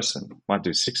that person might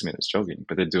do 6 minutes jogging,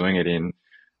 but they're doing it in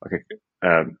like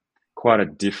quite a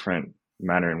different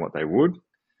manner in what they would,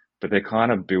 but they're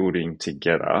kind of building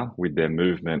together with their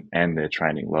movement and their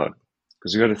training load.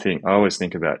 Because you've got to think, I always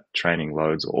think about training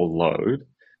loads or load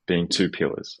being two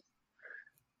pillars.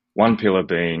 One pillar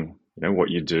being,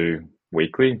 what you do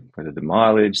weekly, whether the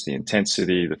mileage, the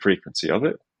intensity, the frequency of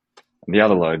it, and the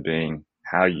other load being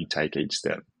how you take each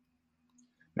step.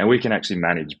 Now, we can actually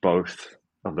manage both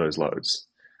of those loads.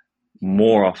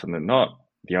 More often than not,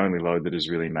 the only load that is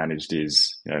really managed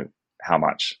is, how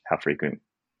much, how frequent,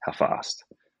 how fast.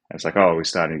 And it's like, we're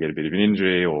starting to get a bit of an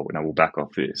injury, or we'll back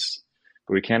off this.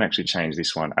 But we can actually change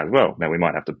this one as well. Now, we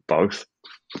might have to both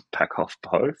back off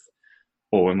both,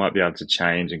 or we might be able to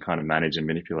change and kind of manage and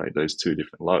manipulate those two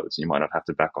different loads. You might not have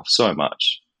to back off so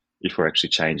much if we're actually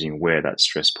changing where that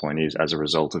stress point is as a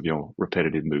result of your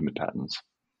repetitive movement patterns.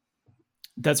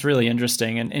 That's really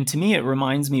interesting. And to me, it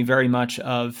reminds me very much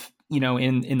of,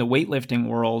 in the weightlifting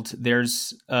world,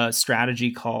 there's a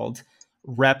strategy called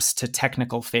reps to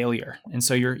technical failure. And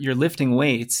so you're lifting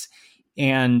weights,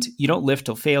 and you don't lift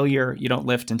till failure. You don't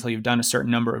lift until you've done a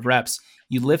certain number of reps.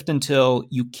 You lift until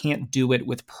you can't do it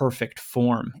with perfect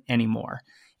form anymore.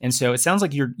 And so it sounds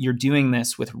like you're doing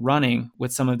this with running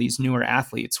with some of these newer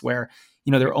athletes where,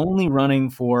 they're only running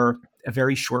for a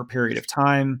very short period of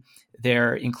time.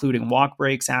 they're including walk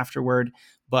breaks afterward,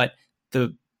 but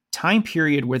the time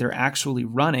period where they're actually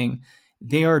running,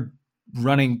 they are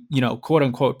running, quote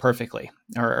unquote, perfectly,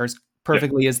 or as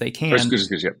perfectly as they Or as can. good as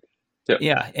good, yeah. Yeah.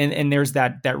 Yeah. And there's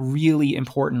that really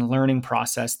important learning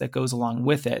process that goes along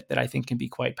with it that I think can be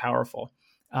quite powerful.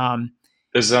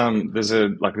 There's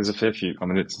a fair few. I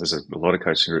mean, there's a lot of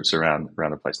coaching groups around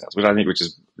the place now, which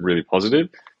is really positive.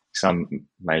 Some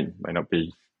may not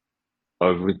be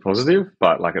overly positive,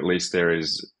 but like at least there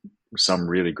is some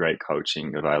really great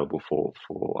coaching available for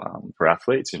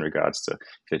athletes in regards to if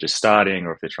they're just starting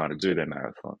or if they're trying to do their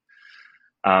marathon.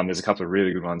 There's a couple of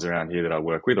really good ones around here that I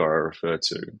work with or I refer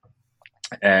to,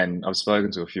 and I've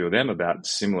spoken to a few of them about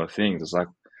similar things. It's like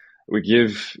we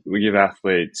give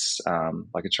athletes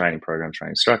like a training program,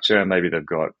 training structure, and maybe they've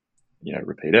got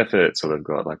repeat efforts, or they've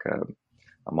got like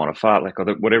a monofart, like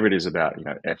whatever it is about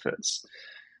efforts,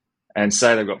 and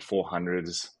say they've got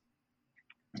 400s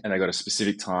and they've got a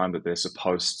specific time that they're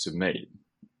supposed to meet.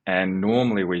 And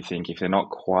normally we think if they're not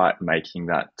quite making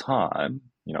that time,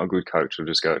 a good coach will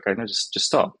just go, okay, no, just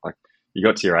stop. Like you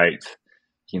got to your 8th,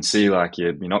 you can see like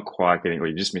you're not quite getting, or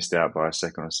you just missed out by a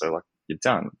second or so, like you're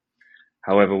done.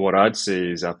 However, what I'd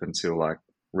see is up until like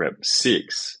rep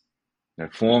 6,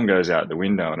 form goes out the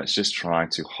window and it's just trying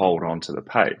to hold on to the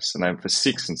pace. And then for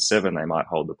 6 and 7, they might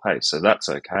hold the pace. So that's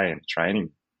okay in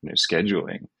training,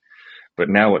 scheduling. But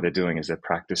now what they're doing is they're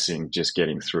practicing just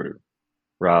getting through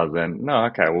rather than, no,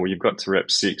 okay, well, you've got to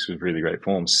rep 6 with really great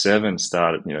form. 7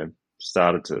 started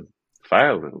to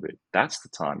fail a little bit. That's the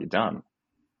time you're done.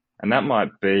 And that might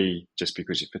be just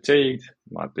because you're fatigued.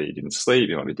 It might be you didn't sleep.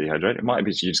 You might be dehydrated. It might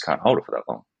be you just can't hold it for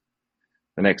that long.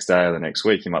 The next day or the next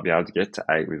week, you might be able to get to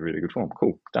 8 with really good form.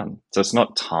 Cool, done. So it's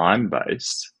not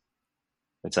time-based.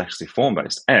 It's actually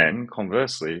form-based. And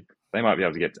conversely, they might be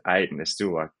able to get to 8 and they're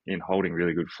still like in holding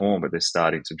really good form, but they're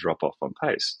starting to drop off on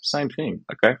pace. Same thing,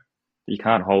 okay? You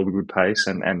can't hold a good pace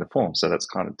and the form, so that's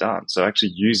kind of done. So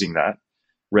actually using that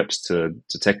reps to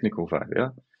technical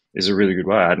failure is a really good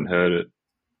way. I hadn't heard it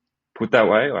put that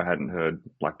way, or I hadn't heard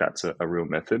like that's a real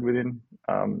method within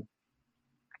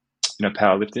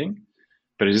powerlifting,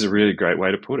 but it is a really great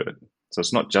way to put it. So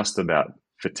it's not just about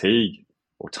fatigue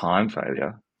or time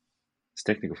failure, it's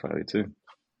technical failure too.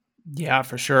 Yeah,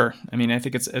 for sure. I mean, I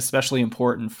think it's especially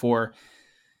important for,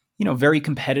 very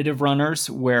competitive runners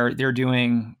where they're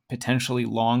doing potentially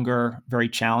longer, very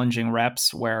challenging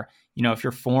reps where, if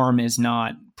your form is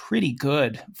not pretty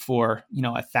good for,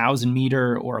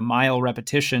 1,000-meter or a mile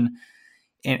repetition,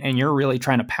 and you're really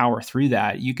trying to power through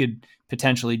that, you could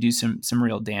potentially do some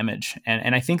real damage.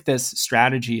 And I think this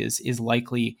strategy is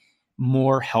likely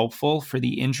more helpful for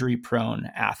the injury-prone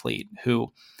athlete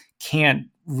who can't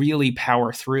really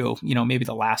power through, maybe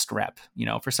the last rep.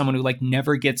 For someone who like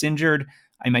never gets injured,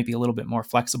 I might be a little bit more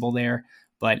flexible there.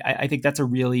 But I think that's a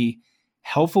really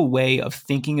helpful way of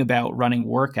thinking about running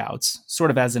workouts, sort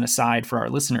of as an aside for our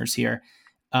listeners here.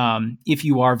 If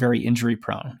you are very injury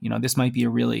prone, this might be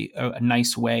a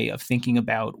nice way of thinking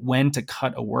about when to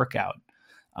cut a workout.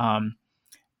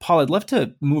 Paul, I'd love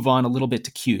to move on a little bit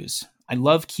to cues. I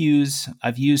love cues.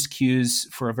 I've used cues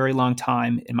for a very long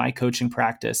time in my coaching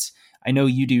practice. I know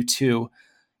you do too.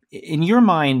 In your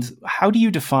mind, how do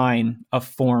you define a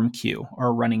form cue or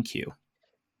a running cue?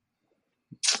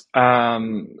 A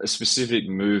specific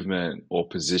movement or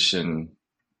position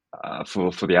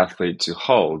for the athlete to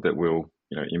hold that will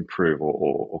improve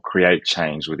or create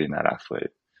change within that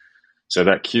athlete. So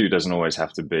that cue doesn't always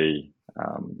have to be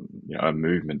a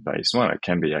movement based one. It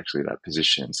can be actually that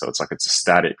position. So it's a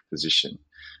static position,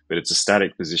 but it's a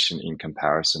static position in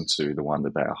comparison to the one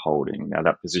that they are holding. Now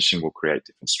that position will create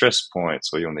different stress points,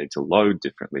 or you'll need to load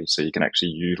differently. So you can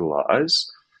actually utilize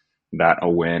that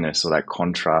awareness or that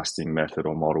contrasting method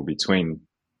or model between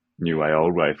new way,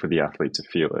 old way for the athlete to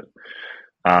feel it.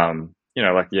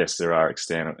 Yes, there are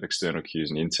external cues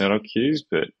and internal cues,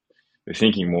 but we're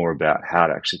thinking more about how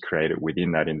to actually create it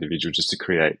within that individual, just to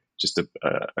create just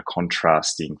a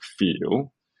contrasting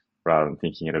feel, rather than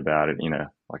thinking about it in a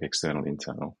external,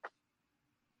 internal.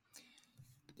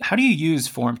 How do you use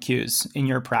form cues in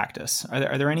your practice?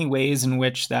 Are there any ways in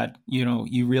which that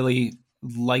you really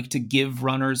like to give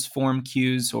runners form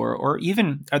cues, or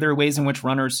even are there ways in which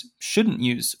runners shouldn't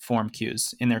use form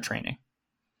cues in their training?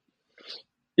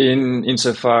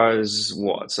 Insofar as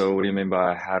what? So what do you mean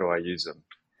by how do I use them?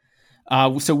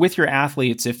 So with your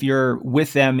athletes, if you're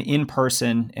with them in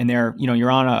person and they're,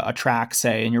 you're on a track,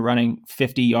 say, and you're running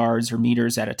 50 yards or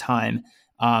meters at a time,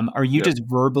 are you just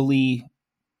verbally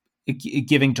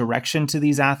giving direction to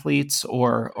these athletes,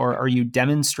 or are you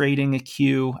demonstrating a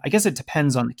cue? I guess it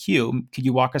depends on the cue. Could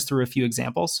you walk us through a few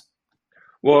examples?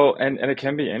 Well, and it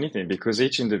can be anything because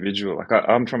each individual, like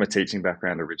I'm from a teaching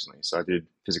background originally. So I did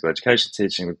physical education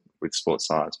teaching with sports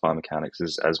science, biomechanics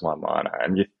as my minor.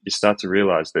 And you start to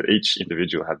realize that each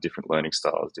individual have different learning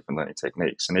styles, different learning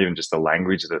techniques, and even just the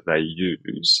language that they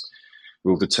use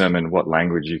will determine what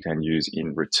language you can use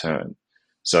in return.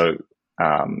 So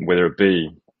whether it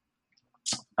be,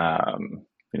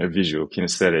 visual,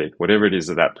 kinesthetic, whatever it is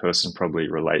that that person probably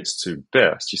relates to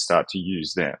best, you start to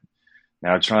use them.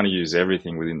 Now, trying to use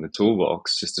everything within the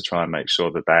toolbox just to try and make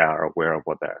sure that they are aware of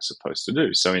what they are supposed to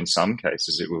do. So in some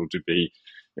cases, it will be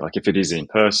like if it is in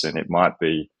person, it might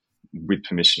be with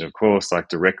permission, of course, like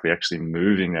directly actually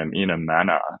moving them in a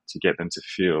manner to get them to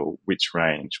feel which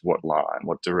range, what line,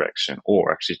 what direction,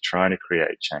 or actually trying to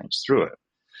create change through it.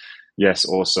 Yes,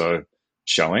 also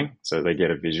showing so they get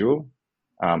a visual,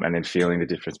 and then feeling the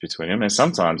difference between them. And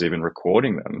sometimes even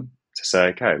recording them to say,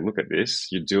 okay, look at this,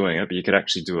 you're doing it, but you could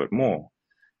actually do it more.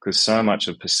 Because so much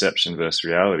of perception versus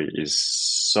reality is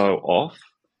so off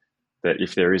that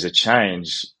if there is a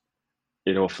change,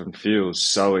 it often feels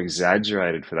so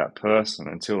exaggerated for that person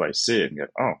until they see it and go,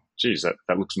 oh, geez,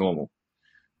 that looks normal.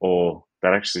 Or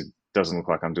that actually doesn't look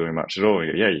like I'm doing much at all. And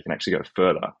you go, yeah, you can actually go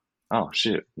further. Oh,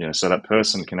 shit. So that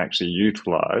person can actually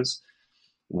utilize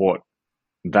what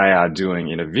they are doing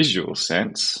in a visual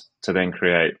sense to then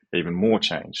create even more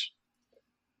change.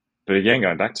 But again,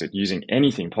 going back to it, using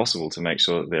anything possible to make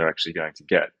sure that they're actually going to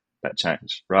get that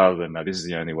change rather than, no, this is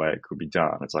the only way it could be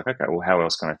done. It's like, okay, well, how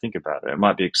else can I think about it? It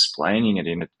might be explaining it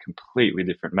in a completely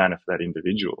different manner for that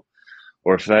individual.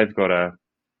 Or if they've got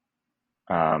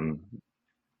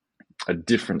a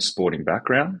different sporting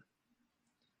background,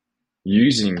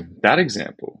 using that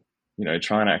example,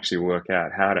 trying to actually work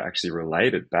out how to actually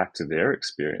relate it back to their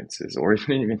experiences, or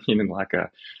even in like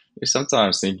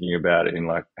sometimes thinking about it in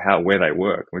like where they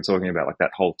work. We're talking about like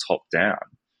that whole top down.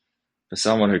 For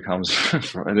someone who comes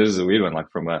from, and this is a weird one, like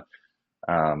from a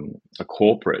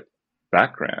corporate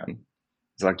background,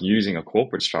 it's like using a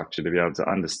corporate structure to be able to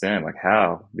understand like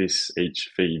how this each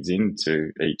feeds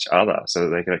into each other so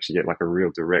that they can actually get like a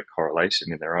real direct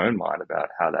correlation in their own mind about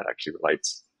how that actually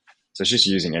relates. So it's just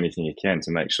using anything you can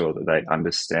to make sure that they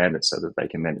understand it so that they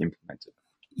can then implement it.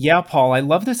 Yeah, Paul, I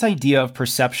love this idea of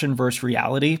perception versus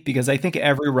reality because I think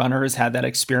every runner has had that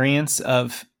experience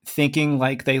of thinking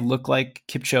like they look like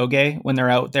Kipchoge when they're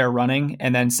out there running,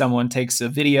 and then someone takes a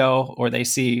video or they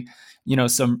see,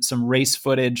 some race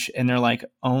footage and they're like,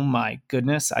 "Oh my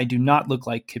goodness, I do not look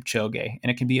like Kipchoge."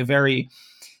 And it can be a very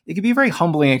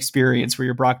humbling experience where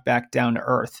you're brought back down to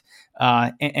earth.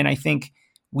 And I think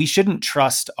we shouldn't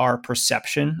trust our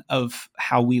perception of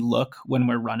how we look when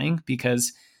we're running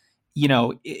because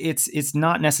it's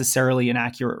not necessarily an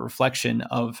accurate reflection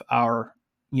of our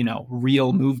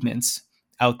real movements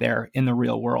out there in the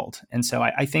real world. And so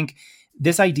I think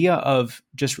this idea of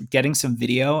just getting some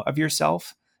video of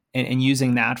yourself and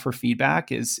using that for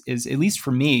feedback is at least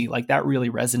for me, like that really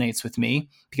resonates with me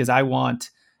because I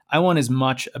want as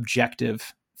much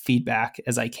objective feedback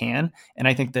as I can. And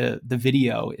I think the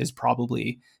video is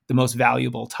probably the most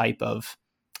valuable type of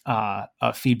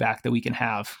feedback that we can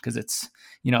have because it's,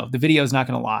 the video is not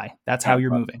going to lie. That's how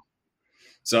you're moving.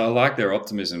 So I like their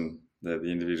optimism, the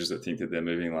individuals that think that they're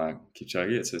moving like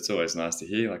Kipchoge. It's always nice to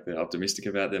hear, like they're optimistic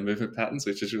about their movement patterns,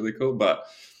 which is really cool. But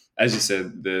as you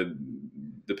said, the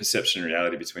perception and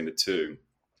reality between the two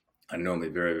are normally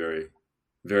very, very,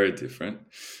 very different.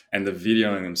 And the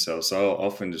videoing themselves, so I'll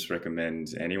often just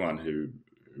recommend anyone who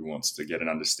wants to get an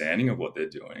understanding of what they're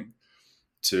doing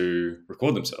to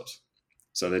record themselves.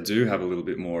 So they do have a little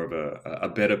bit more of a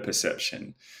better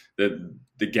perception.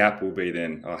 The gap will be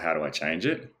then, oh, how do I change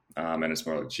it? And it's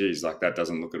more like, geez, like that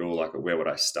doesn't look at all like where would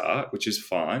I start, which is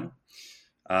fine.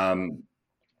 And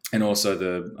also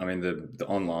the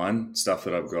online stuff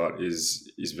that I've got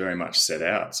is very much set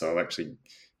out. So I'll actually,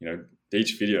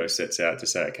 each video sets out to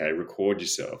say, okay, record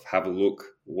yourself, have a look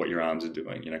what your arms are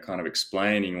doing, kind of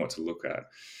explaining what to look at.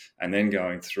 And then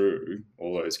going through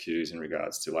all those cues in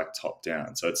regards to like top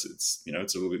down. So it's it's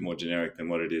a little bit more generic than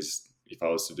what it is if I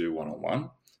was to do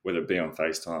one-on-one, whether it be on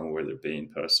FaceTime or whether it be in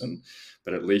person.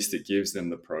 But at least it gives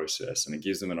them the process and it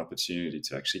gives them an opportunity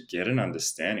to actually get an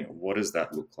understanding of what does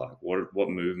that look like? What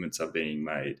movements are being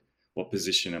made? What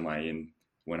position am I in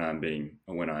when I'm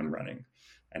running?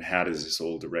 And how does this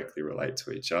all directly relate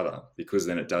to each other? Because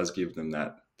then it does give them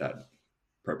that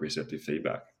proprioceptive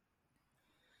feedback.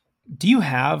 Do you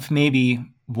have maybe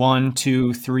 1,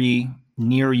 2, 3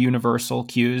 near universal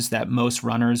cues that most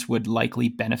runners would likely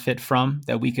benefit from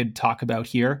that we could talk about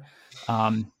here?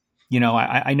 I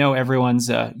know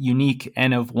everyone's a unique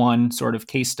N of one sort of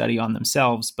case study on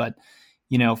themselves, but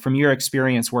from your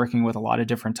experience working with a lot of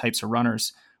different types of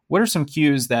runners, what are some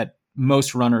cues that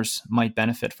most runners might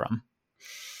benefit from?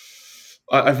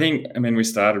 I think, we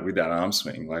started with that arm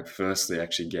swing, like firstly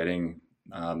actually getting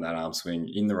that arm swing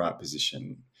in the right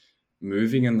position,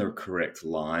 moving in the correct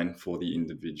line for the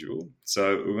individual.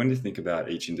 So when you think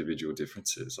about each individual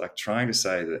differences, like trying to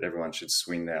say that everyone should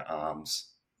swing their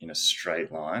arms in a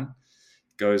straight line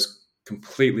goes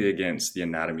completely against the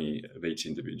anatomy of each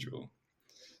individual.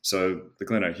 So the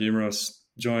glenohumerus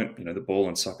joint, the ball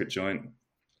and socket joint,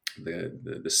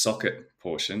 the socket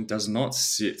portion does not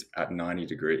sit at 90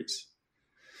 degrees.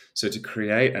 So to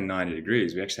create a 90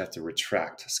 degrees, we actually have to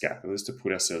retract scapulas to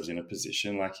put ourselves in a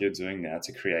position like you're doing now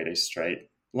to create a straight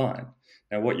line.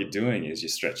 Now, what you're doing is you're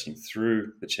stretching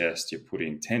through the chest, you're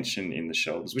putting tension in the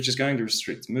shoulders, which is going to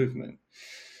restrict movement.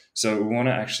 So we want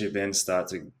to actually then start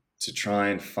to try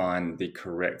and find the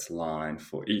correct line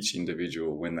for each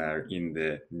individual when they're in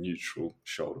their neutral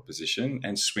shoulder position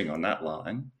and swing on that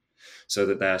line, so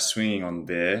that they are swinging on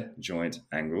their joint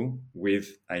angle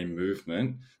with a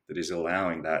movement that is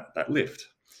allowing that lift.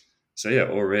 So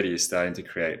already you're starting to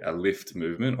create a lift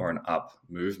movement or an up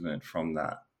movement from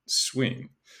that swing.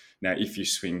 Now, if you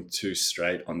swing too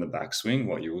straight on the backswing,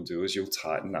 what you will do is you'll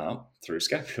tighten up through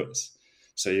scapulas.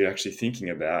 So you're actually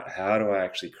thinking about, how do I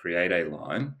actually create a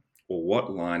line, or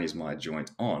what line is my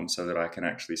joint on, so that I can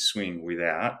actually swing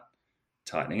without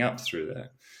tightening up through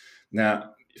there.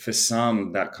 Now, for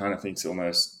some, that kind of thinks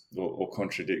almost or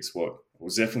contradicts what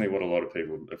was definitely what a lot of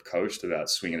people have coached about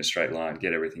swinging a straight line,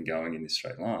 get everything going in this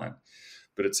straight line.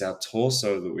 But it's our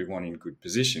torso that we want in good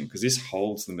position, because this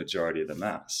holds the majority of the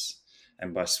mass.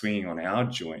 And by swinging on our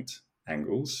joint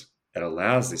angles, it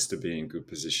allows this to be in good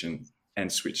position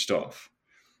and switched off.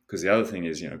 Because the other thing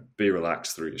is, be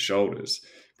relaxed through your shoulders.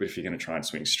 But if you're going to try and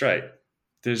swing straight,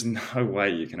 there's no way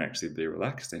you can actually be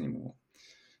relaxed anymore.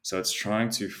 So it's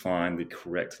trying to find the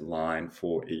correct line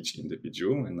for each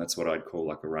individual, and that's what I'd call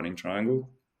like a running triangle.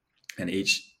 And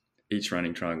each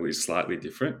running triangle is slightly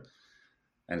different,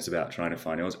 and it's about trying to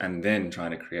find yours and then trying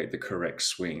to create the correct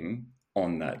swing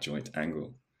on that joint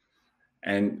angle.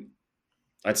 And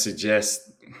I'd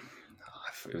suggest,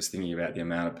 I was thinking about the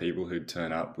amount of people who'd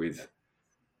turn up with,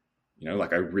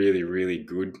 like a really, really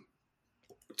good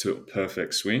to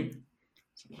perfect swing.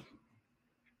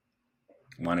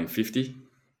 1 in 50.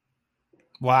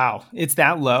 Wow. It's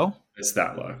that low? It's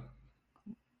that low.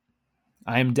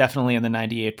 I'm definitely in the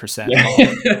 98%.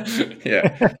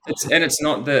 Yeah. It's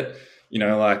not that,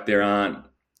 like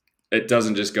it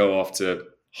doesn't just go off to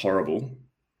horrible.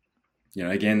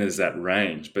 Again, there's that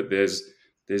range, but there's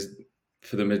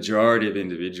for the majority of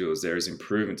individuals, there is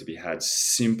improvement to be had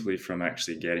simply from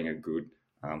actually getting a good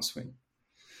arm swing.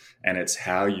 And it's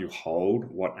how you hold,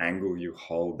 what angle you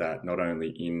hold that, not only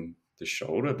in the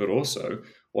shoulder, but also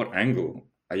what angle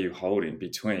are you holding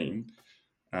between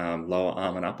lower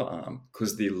arm and upper arm?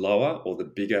 Because the lower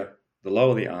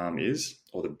the arm is,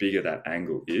 or the bigger that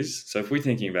angle is. So if we're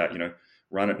thinking about,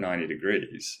 run at 90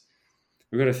 degrees,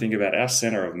 we've got to think about our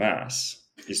center of mass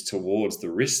is towards the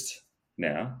wrist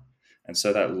now. And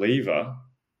so that lever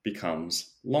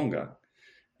becomes longer.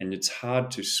 And it's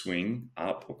hard to swing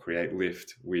up or create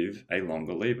lift with a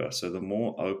longer lever. So the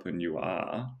more open you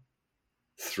are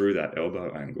through that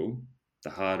elbow angle,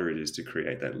 the harder it is to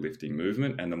create that lifting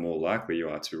movement, and the more likely you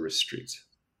are to restrict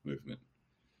movement.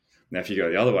 Now, if you go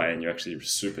the other way and you're actually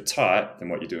super tight, then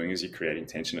what you're doing is you're creating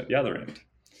tension at the other end.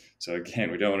 So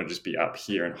again, we don't want to just be up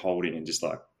here and holding and just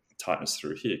like tightness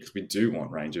through here, because we do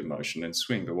want range of motion and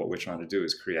swing. But what we're trying to do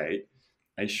is create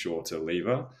a shorter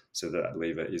lever so that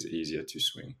lever is easier to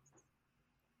swing.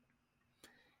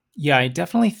 Yeah, I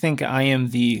definitely think I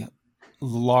am the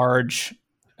large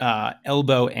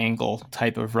elbow angle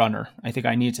type of runner. I think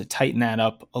I need to tighten that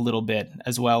up a little bit,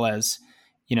 as well as,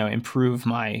 improve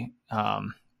my, I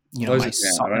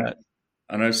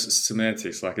know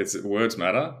semantics, like words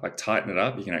matter, like tighten it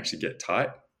up. You can actually get tight.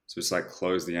 So it's like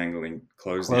close the angle in,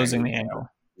 closing the angle.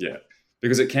 Yeah.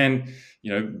 Because it can,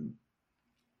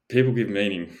 people give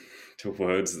meaning to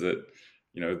words that,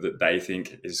 that they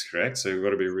think is correct. So you've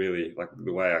got to be really, like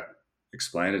the way I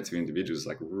explain it to individuals,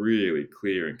 like really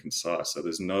clear and concise. So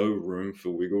there's no room for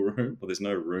wiggle room, or there's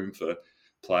no room for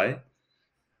play.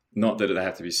 Not that they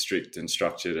have to be strict and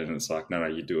structured and it's like, no,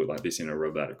 you do it like this in a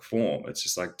robotic form. It's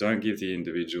just like, don't give the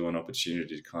individual an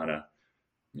opportunity to kind of,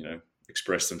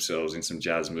 express themselves in some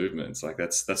jazz movements. Like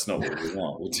that's not what we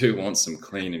want. We do want some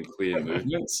clean and clear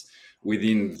movements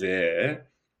within their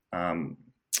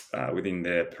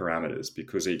parameters,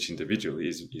 because each individual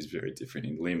is very different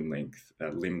in limb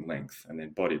length, and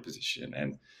then body position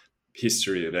and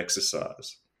history of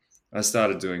exercise. I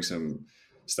started doing some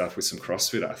stuff with some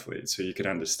CrossFit athletes who you could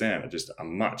understand are just a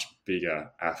much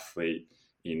bigger athlete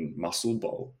in muscle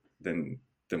bulk than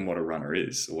what a runner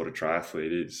is, or what a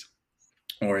triathlete is,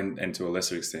 or and to a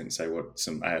lesser extent, say what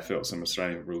some AFL, some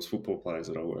Australian rules football players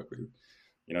that I work with,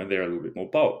 they're a little bit more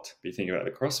bulked. But you think about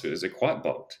the CrossFitters, they're quite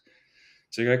bulked.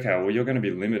 So you go, okay, well, you're going to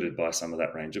be limited by some of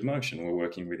that range of motion. We're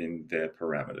working within their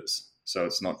parameters. So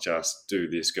it's not just do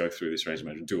this, go through this range of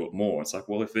motion, do it more. It's like,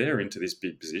 well, if they're into this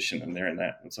big position and they're in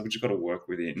that, it's like we've just got to work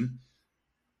within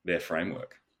their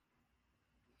framework.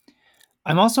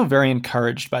 I'm also very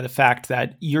encouraged by the fact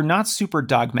that you're not super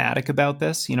dogmatic about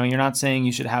this. You're not saying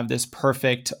you should have this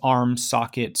perfect arm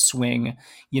socket swing.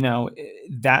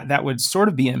 That would sort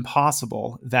of be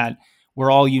impossible, that we're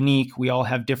all unique. We all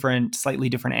have slightly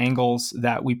different angles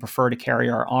that we prefer to carry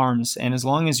our arms. And as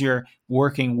long as you're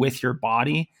working with your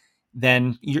body,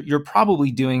 then you're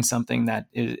probably doing something that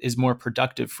is more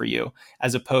productive for you,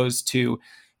 as opposed to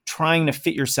trying to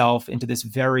fit yourself into this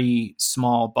very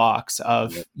small box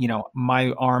of,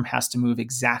 my arm has to move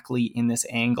exactly in this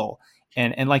angle.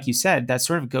 And like you said, that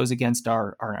sort of goes against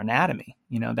our anatomy.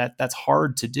 That's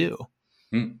hard to do.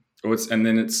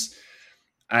 It's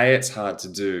A, it's hard to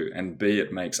do, and B,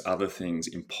 it makes other things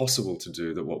impossible to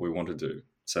do than what we want to do.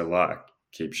 So like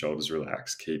keep shoulders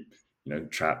relaxed, keep,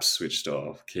 traps switched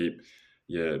off,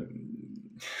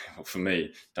 for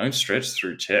me, don't stretch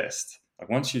through chest. Like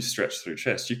once you stretch through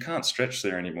chest, you can't stretch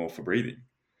there anymore for breathing.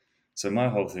 So my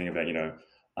whole thing about,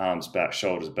 arms back,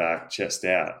 shoulders back, chest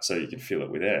out, so you can feel it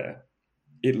with air,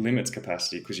 it limits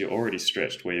capacity because you're already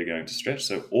stretched where you're going to stretch.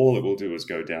 So all it will do is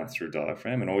go down through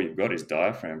diaphragm, and all you've got is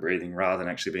diaphragm breathing rather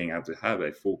than actually being able to have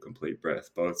a full, complete breath,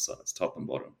 both sides, top and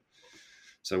bottom.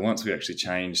 So once we actually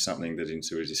change something that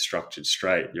into a structured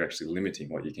straight, you're actually limiting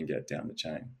what you can get down the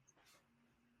chain.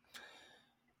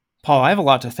 Paul, I have a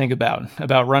lot to think about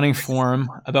running form,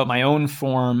 about my own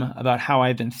form, about how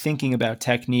I've been thinking about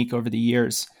technique over the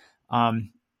years.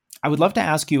 I would love to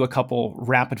ask you a couple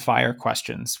rapid fire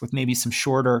questions with maybe some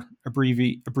shorter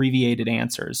abbreviated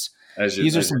answers.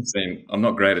 I'm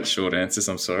not great at short answers.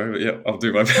 I'm sorry, but yeah, I'll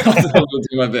do my best. I'll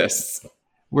do my best.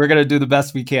 We're going to do the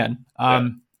best we can.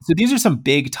 So these are some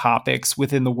big topics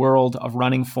within the world of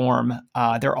running form.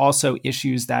 There are also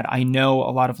issues that I know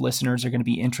a lot of listeners are going to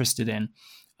be interested in.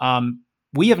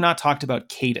 We have not talked about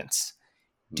cadence.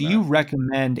 Do you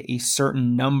recommend a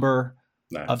certain number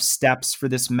of steps for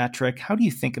this metric? How do you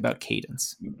think about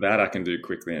cadence? That I can do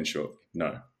quickly and short.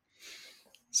 No.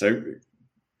 So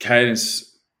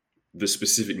cadence, the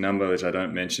specific number, which I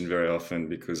don't mention very often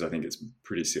because I think it's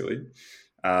pretty silly.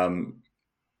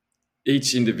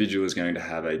 Each individual is going to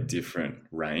have a different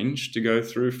range to go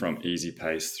through, from easy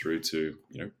pace through to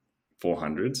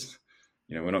 400s.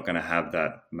 We're not going to have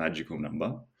that magical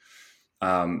number.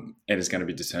 And it's going to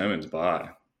be determined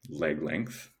by leg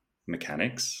length,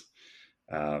 mechanics,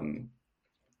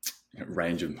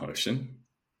 range of motion.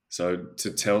 So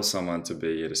to tell someone to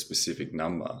be at a specific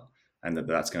number and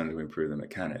that's going to improve the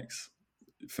mechanics,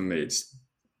 for me, it's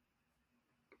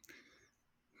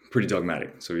pretty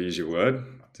dogmatic. So we use your word.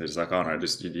 So it's like, oh no,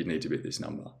 you need to be at this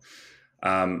number.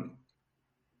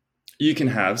 You can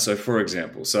have, so for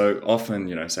example, so often,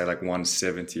 say like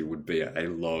 170 would be a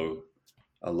low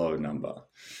number,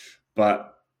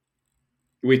 but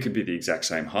we could be the exact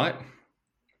same height.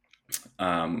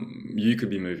 You could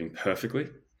be moving perfectly,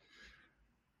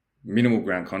 minimal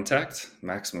ground contact,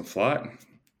 maximum flight.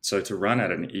 So to run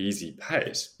at an easy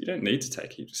pace, you don't need to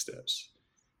take heaps of steps.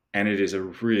 And it is a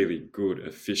really good,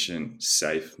 efficient,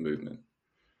 safe movement.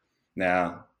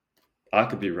 Now, I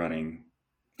could be running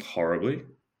horribly,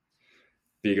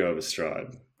 big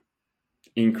overstride,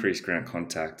 increase ground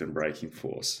contact and braking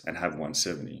force, and have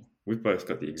 170. We've both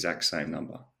got the exact same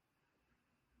number.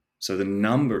 So the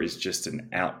number is just an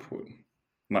output,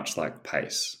 much like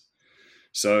pace.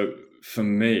 So for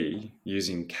me,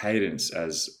 using cadence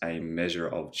as a measure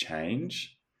of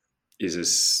change is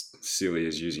as silly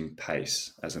as using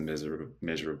pace as a measure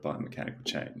of biomechanical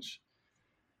change.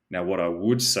 Now, what I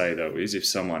would say, though, is if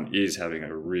someone is having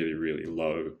a really, really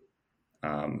low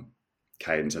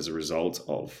cadence as a result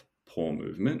of poor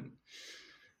movement,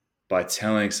 by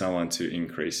telling someone to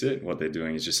increase it, what they're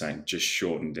doing is just saying, just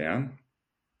shorten down.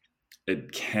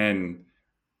 It can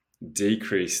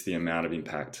decrease the amount of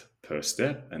impact per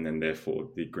step and then therefore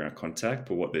the ground contact.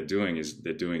 But what they're doing is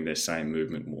they're doing their same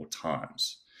movement more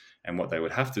times. And what they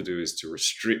would have to do is to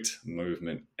restrict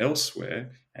movement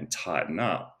elsewhere and tighten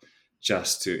up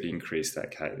just to increase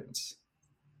that cadence.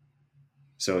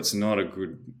 So it's not a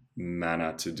good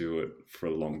manner to do it for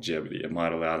longevity. It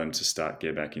might allow them to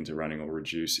get back into running or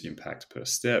reduce impact per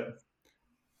step,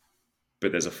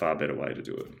 but there's a far better way to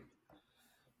do it.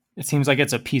 It seems like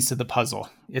it's a piece of the puzzle.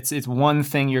 It's one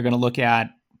thing you're going to look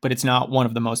at, but it's not one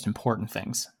of the most important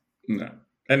things. No.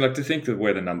 And like to think of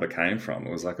where the number came from,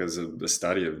 it was like as a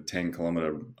study of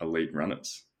 10-kilometer elite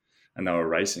runners, and they were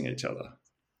racing each other,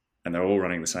 and they're all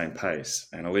running the same pace.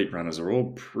 And elite runners are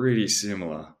all pretty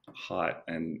similar height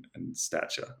and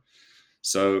stature.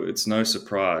 So it's no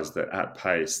surprise that at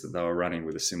pace that they were running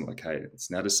with a similar cadence.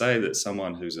 Now, to say that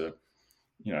someone who's a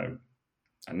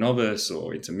novice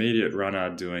or intermediate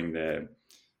runner doing their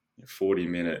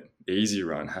 40-minute easy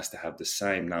run has to have the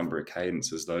same number of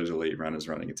cadence as those elite runners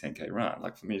running a 10K run,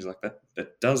 like for me, it's like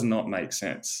that does not make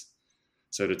sense.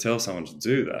 So to tell someone to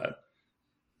do that,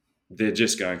 they're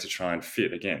just going to try and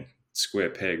fit, again, square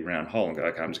peg, round hole, and go,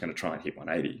 okay, I'm just going to try and hit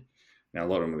 180. Now, a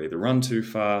lot of them will either run too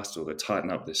fast or they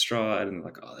tighten up their stride and they're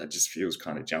like, oh, that just feels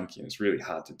kind of junky and it's really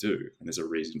hard to do. And there's a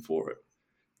reason for it,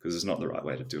 because it's not the right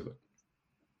way to do it.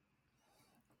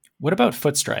 What about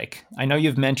foot strike? I know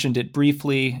you've mentioned it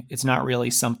briefly. It's not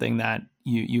really something that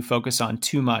you focus on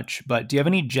too much, but do you have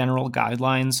any general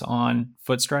guidelines on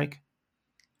foot strike?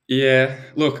 Yeah,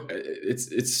 look,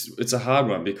 it's a hard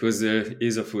one, because there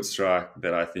is a foot strike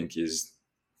that I think is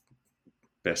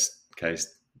best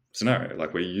case scenario.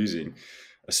 Like, we're using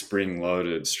a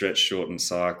spring-loaded, stretch-shortened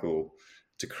cycle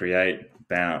to create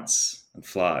bounce and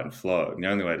flight and flow. And the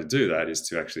only way to do that is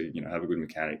to actually, have a good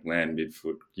mechanic, land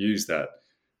midfoot, use that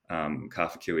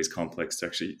calf Achilles complex to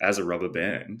actually, as a rubber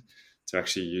band, to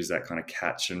actually use that kind of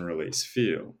catch and release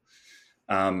feel.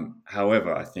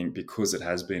 However, I think because it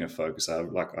has been a focus, I've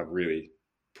really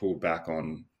pulled back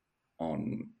on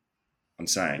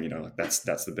saying, that's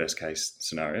the best case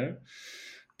scenario.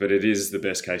 But it is the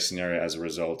best case scenario as a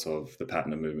result of the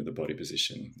pattern of movement, the body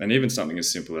position. And even something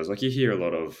as simple as, like, you hear a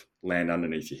lot of land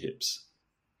underneath your hips,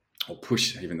 or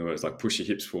push, even the words like push your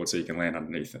hips forward so you can land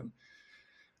underneath them.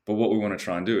 But what we want to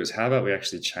try and do is, how about we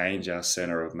actually change our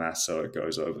center of mass so it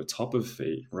goes over top of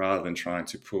feet, rather than trying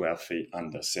to pull our feet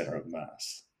under center of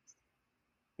mass.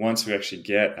 Once we actually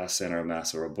get our center of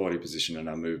mass or our body position and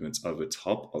our movements over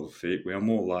top of the feet, we are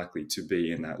more likely to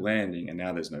be in that landing. And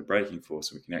now there's no braking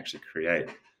force, so we can actually create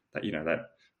that,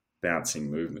 that bouncing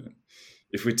movement.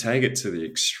 If we take it to the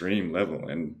extreme level,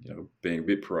 and, being a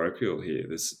bit parochial here,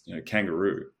 this,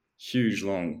 kangaroo, huge,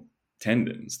 long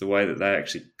tendons, the way that they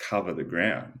actually cover the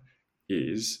ground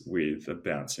is with a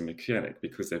bouncing mechanic,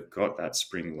 because they've got that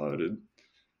spring-loaded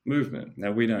movement.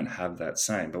 Now, we don't have that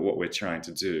same, but what we're trying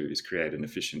to do is create an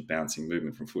efficient bouncing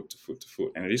movement from foot to foot to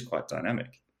foot, and it is quite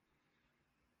dynamic.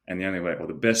 And the only way, or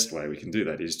the best way we can do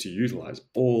that, is to utilize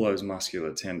all those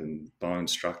muscular tendon bone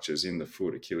structures in the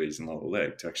foot, Achilles, and lower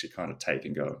leg to actually kind of take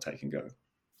and go.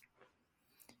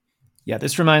 Yeah,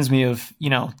 this reminds me of,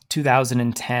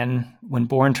 2010 when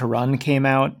Born to Run came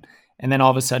out. And then all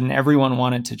of a sudden, everyone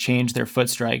wanted to change their foot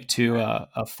strike to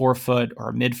a forefoot or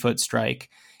a midfoot strike.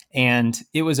 And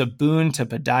it was a boon to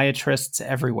podiatrists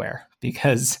everywhere,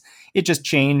 because it just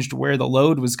changed where the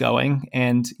load was going.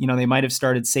 And, they might have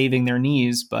started saving their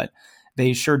knees, but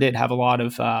they sure did have a lot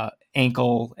of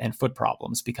ankle and foot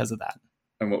problems because of that.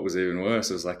 And what was even worse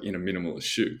was, like, in a minimalist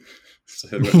shoe. So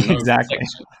there was no exactly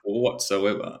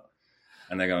whatsoever.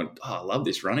 And they're going, oh, I love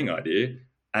this running idea.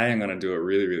 A, I'm going to do it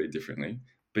really, really differently.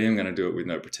 B, I'm going to do it with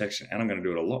no protection. And I'm going to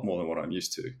do it a lot more than what I'm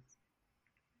used to.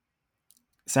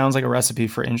 Sounds like a recipe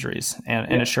for injuries. And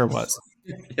it sure was.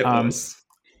 It was.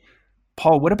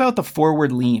 Paul, what about the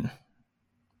forward lean?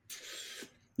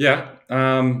 Yeah.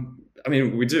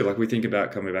 We do. Like, we think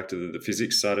about, coming back to the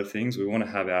physics side of things, we want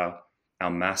to have our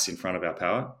mass in front of our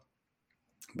power.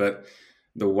 But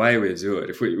the way we do it,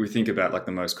 if we think about, like,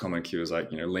 the most common cue is, like,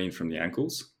 lean from the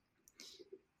ankles.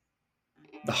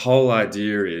 The whole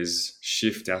idea is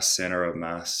shift our center of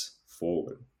mass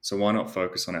forward. So why not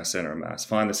focus on our center of mass?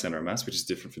 Find the center of mass, which is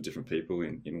different for different people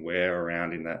in where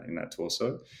around in that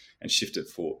torso, and shift it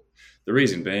forward. The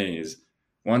reason being is,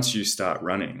 once you start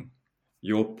running,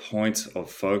 your point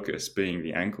of focus, being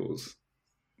the ankles,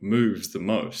 moves the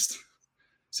most.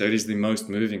 So it is the most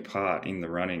moving part in the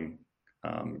running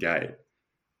gait.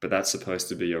 But that's supposed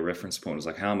to be your reference point. It's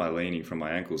like, how am I leaning from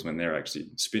my ankles when they're actually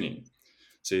spinning?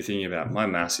 So you're thinking about, my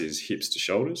mass is hips to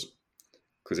shoulders,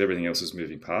 because everything else is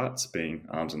moving parts, being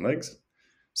arms and legs.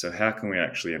 So how can we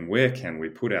actually, and where can we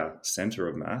put our center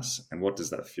of mass, and what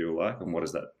does that feel like, and what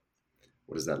does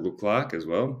that look like as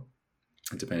well,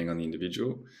 depending on the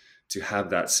individual, to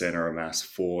have that center of mass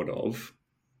forward of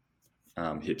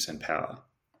hips and power.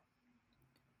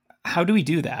 How do we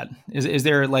do that? Is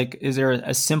there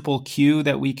a simple cue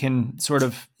that we can sort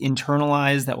of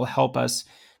internalize that will help us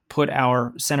put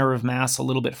our center of mass a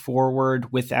little bit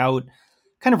forward without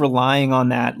kind of relying on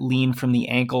that lean from the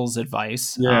ankles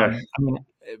advice? Yeah.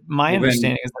 My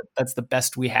understanding is that that's the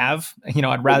best we have.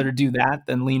 I'd rather do that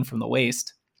than lean from the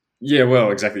waist. Yeah,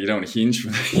 well, exactly. You don't want to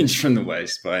hinge from the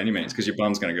waist by any means because your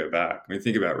bum's going to go back. I mean,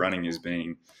 think about running as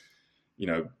being,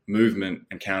 movement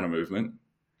and counter movement,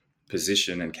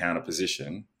 position and counter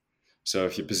position. So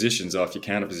if your position's off, your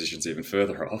counter position's even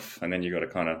further off, and then you've got to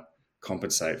kind of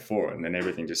compensate for it, and then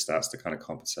everything just starts to kind of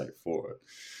compensate for it.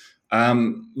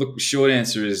 Look, short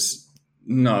answer is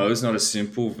no. It's not a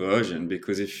simple version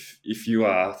because if you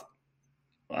are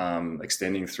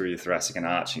extending through your thoracic and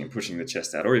arching and pushing the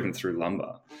chest out, or even through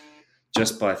lumbar,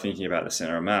 just by thinking about the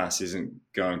center of mass isn't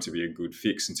going to be a good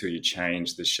fix until you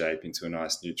change the shape into a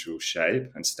nice neutral shape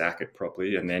and stack it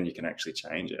properly, and then you can actually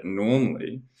change it. And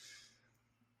normally,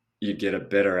 you get a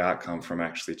better outcome from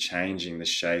actually changing the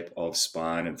shape of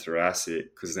spine and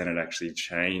thoracic because then it actually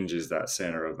changes that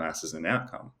center of mass as an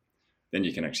outcome. Then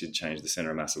you can actually change the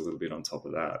center of mass a little bit on top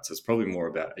of that. So it's probably more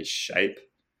about a shape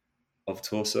of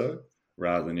torso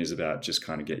rather than is about just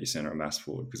kind of get your center of mass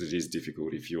forward, because it is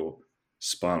difficult if your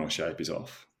spinal shape is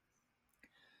off.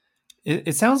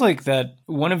 It sounds like that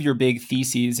one of your big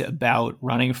theses about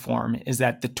running form is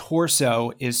that the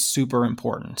torso is super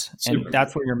important. And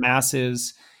that's where your mass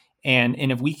is. And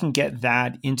if we can get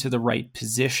that into the right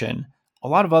position, a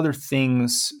lot of other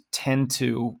things tend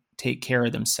to take care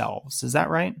of themselves. Is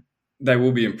that right? They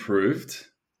will be improved,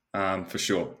 for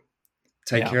sure.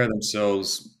 Take care of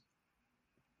themselves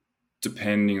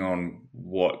depending on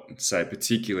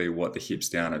particularly what the hips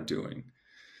down are doing.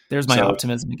 There's my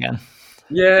optimism again.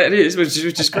 Yeah, it is, which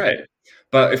is great.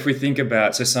 But if we think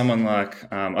about, someone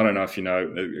like, I don't know if you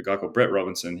know, a guy called Brett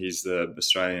Robinson, he's the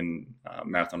Australian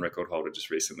marathon record holder just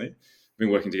recently. We've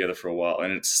been working together for a while,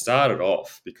 and it started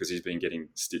off because he's been getting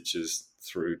stitches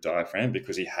through diaphragm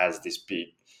because he has this big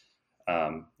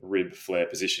rib flare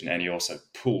position, and he also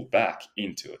pulled back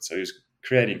into it. So he was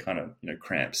creating kind of,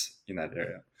 cramps in that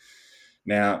area.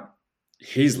 Now,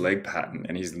 his leg pattern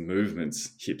and his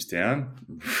movements, hips down,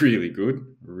 really good,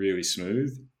 really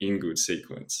smooth, in good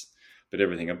sequence. But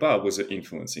everything above was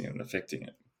influencing it and affecting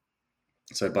it.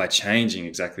 So by changing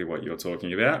exactly what you're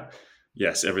talking about,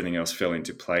 yes, everything else fell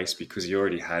into place because he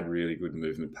already had really good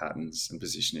movement patterns and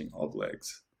positioning of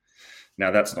legs. Now,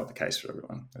 that's not the case for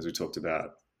everyone. As we talked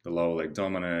about, the lower leg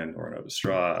dominant or an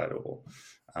overstride, or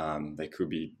they could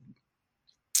be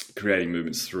creating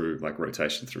movements through like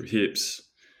rotation through hips.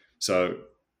 So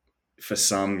for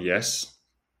some, yes,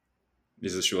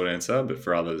 is the short answer, but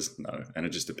for others, no. And it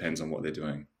just depends on what they're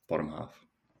doing, bottom half.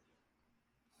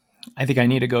 I think I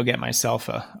need to go get myself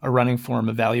a running form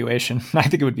evaluation. I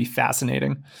think it would be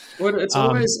fascinating. Well, it's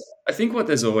always, I think what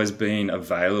there's always been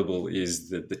available is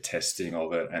the testing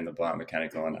of it and the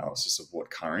biomechanical analysis of what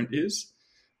current is.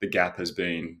 The gap has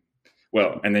been,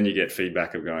 and then you get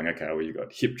feedback of going, okay, well, you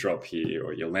got hip drop here,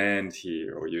 or you land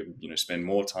here, or you spend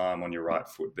more time on your right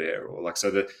foot there, or like,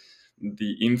 so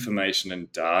the information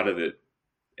and data that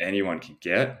anyone can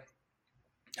get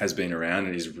has been around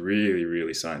and is really,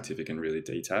 really scientific and really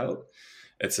detailed.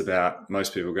 It's about,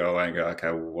 most people go away and go, okay,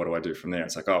 well, what do I do from there?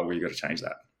 It's like, oh, well, you got to change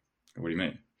that. What do you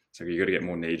mean? It's like, you got to get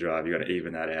more knee drive, you got to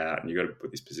even that out, and you got to put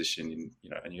this position in,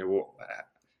 and you go, well,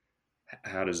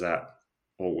 how does that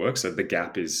all work? So the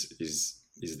gap is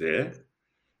there.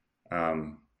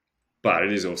 But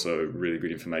it is also really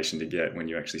good information to get when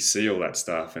you actually see all that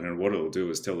stuff. And then what it'll do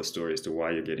is tell the story as to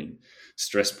why you're getting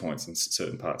stress points in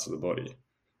certain parts of the body.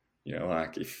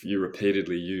 Like if you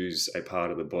repeatedly use a part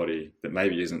of the body that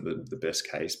maybe isn't the best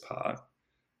case part,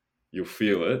 you'll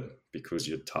feel it because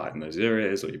you're tight in those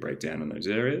areas or you break down in those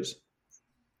areas.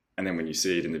 And then when you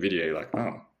see it in the video, you're like,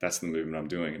 oh, that's the movement I'm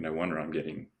doing. And no wonder I'm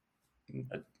getting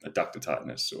adductor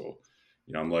tightness, or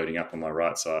I'm loading up on my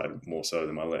right side more so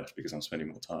than my left because I'm spending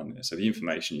more time there. So the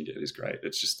information you get is great.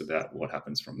 It's just about what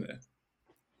happens from there.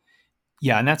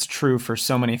 Yeah, and that's true for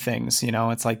so many things.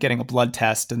 It's like getting a blood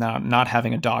test and not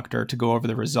having a doctor to go over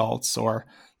the results, or,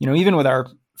 even with our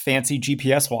fancy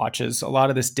GPS watches, a lot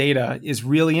of this data is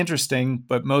really interesting,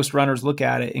 but most runners look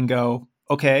at it and go,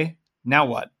 okay, now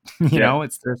what?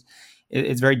 It's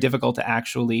very difficult to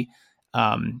actually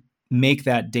make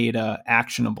that data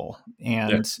actionable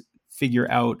and figure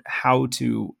out how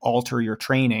to alter your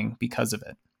training because of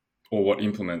it. Or what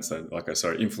influences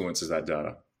that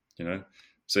data,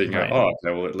 So you can go, oh,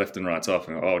 okay, well, left and right's off,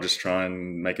 and I'll just try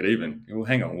and make it even. Well,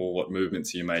 hang on, what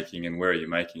movements are you making and where are you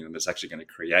making them that's actually going to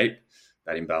create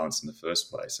that imbalance in the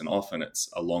first place? And often it's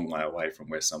a long way away from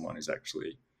where someone is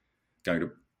actually going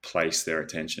to place their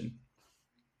attention.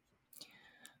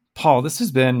 Paul, this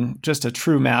has been just a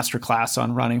true masterclass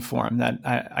on running form that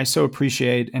I so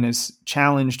appreciate, and has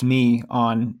challenged me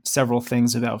on several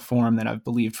things about form that I've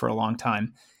believed for a long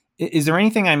time. Is there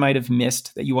anything I might have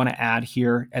missed that you want to add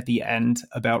here at the end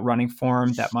about running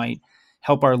form that might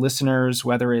help our listeners,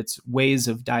 whether it's ways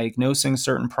of diagnosing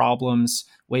certain problems,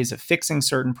 ways of fixing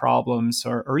certain problems,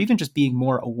 or even just being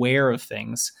more aware of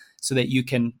things so that you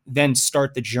can then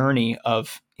start the journey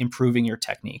of improving your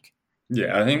technique?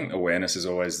 Yeah, I think awareness is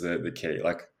always the key.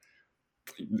 Like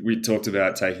we talked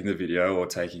about taking the video or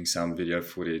taking some video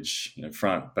footage,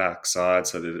 front, back, side,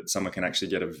 so that someone can actually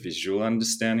get a visual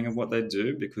understanding of what they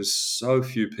do, because so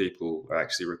few people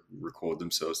actually record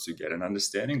themselves to get an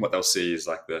understanding. What they'll see is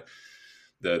like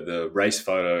the race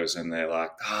photos, and they're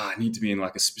like, I need to be in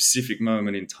like a specific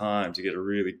moment in time to get a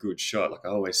really good shot. Like I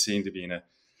always seem to be in a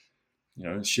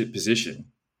shit position.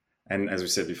 And as we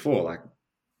said before, like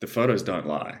the photos don't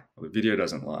lie, or the video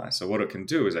doesn't lie. So what it can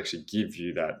do is actually give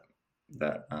you that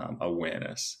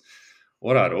awareness.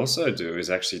 What I'd also do is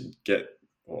actually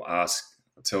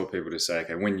tell people to say,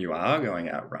 okay, when you are going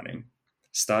out running,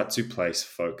 start to place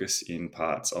focus in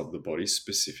parts of the body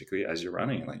specifically as you're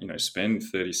running. Like, spend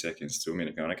 30 seconds to a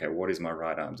minute going, okay, what is my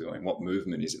right arm doing? What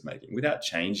movement is it making? Without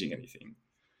changing anything,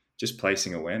 just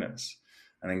placing awareness,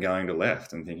 and then going to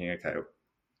left and thinking, okay,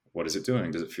 what is it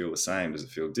doing? Does it feel the same? Does it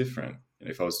feel different? And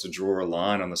if I was to draw a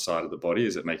line on the side of the body,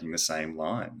 is it making the same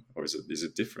line, or is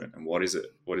it different? And what is it?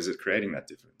 What is it creating that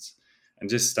difference? And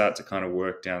just start to kind of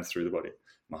work down through the body.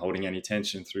 Am I holding any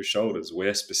tension through shoulders?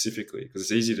 Where specifically? Because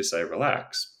it's easy to say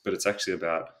relax, but it's actually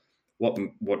about what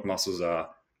muscles are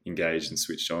engaged and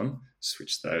switched on.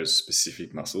 Switch those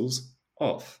specific muscles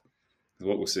off.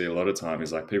 What we'll see a lot of time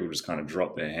is like people just kind of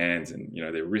drop their hands, and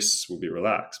their wrists will be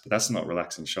relaxed, but that's not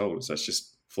relaxing shoulders. That's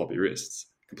just floppy wrists,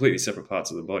 completely separate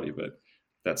parts of the body, but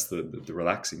that's the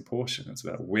relaxing portion. It's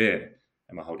about where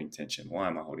am I holding tension? Why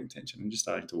am I holding tension? And just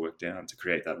starting to work down to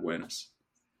create that awareness.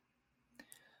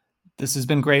 This has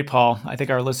been great, Paul. I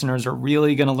think our listeners are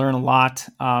really going to learn a lot.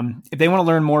 If they want to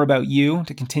learn more about you,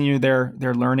 to continue their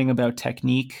learning about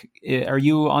technique, are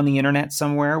you on the internet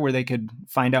somewhere where they could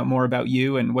find out more about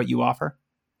you and what you offer?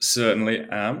 Certainly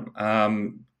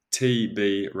am.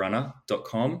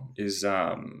 tbrunner.com is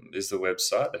the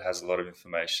website that has a lot of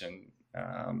information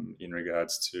in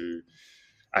regards to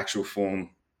actual form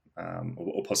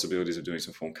or possibilities of doing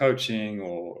some form coaching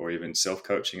or even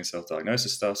self-coaching and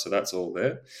self-diagnosis stuff. So that's all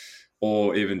there.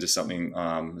 Or even just something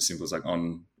as simple as like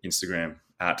on Instagram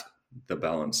at The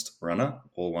Balanced Runner,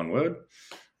 all one word.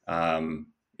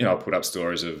 I'll put up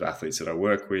stories of athletes that I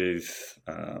work with,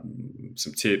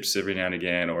 some tips every now and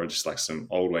again, or just like some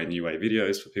old way, new way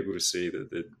videos for people to see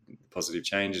the positive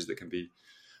changes that can be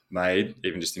made,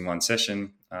 even just in one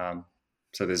session.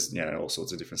 So there's all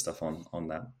sorts of different stuff on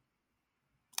that.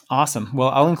 Awesome. Well,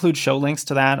 I'll include show links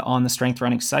to that on the Strength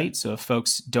Running site. So if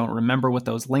folks don't remember what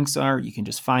those links are, you can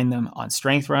just find them on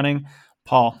Strength Running.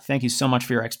 Paul, thank you so much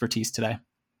for your expertise today.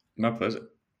 My pleasure.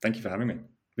 Thank you for having me. It'll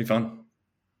be fun.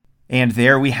 And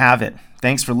there we have it.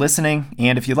 Thanks for listening.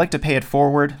 And if you'd like to pay it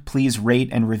forward, please rate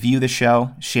and review the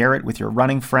show, share it with your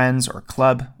running friends or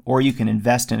club, or you can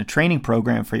invest in a training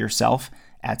program for yourself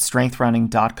at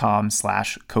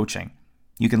strengthrunning.com/coaching.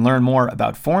 You can learn more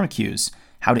about form cues,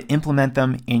 how to implement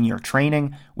them in your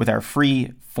training with our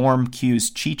free form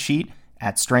cues cheat sheet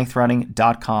at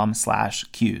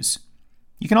strengthrunning.com/cues.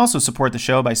 You can also support the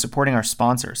show by supporting our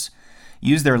sponsors.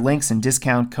 Use their links and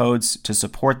discount codes to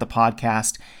support the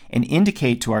podcast and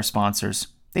indicate to our sponsors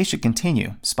they should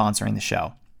continue sponsoring the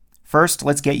show. First,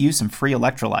 let's get you some free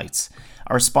electrolytes.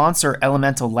 Our sponsor,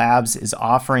 Elemental Labs, is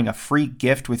offering a free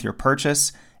gift with your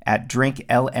purchase at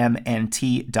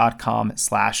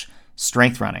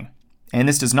drinklmnt.com/strengthrunning. And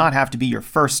this does not have to be your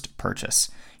first purchase.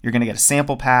 You're going to get a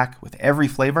sample pack with every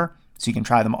flavor, so you can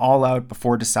try them all out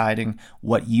before deciding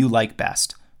what you like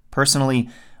best. Personally,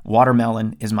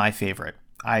 watermelon is my favorite.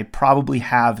 I probably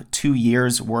have 2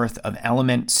 years worth of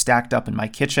Element stacked up in my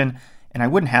kitchen, and I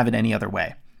wouldn't have it any other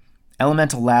way.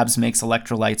 Elemental Labs makes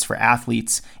electrolytes for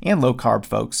athletes and low-carb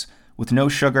folks with no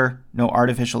sugar, no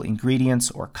artificial ingredients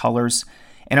or colors,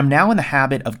 and I'm now in the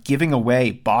habit of giving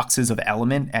away boxes of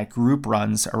Element at group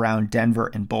runs around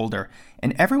Denver and Boulder,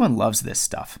 and everyone loves this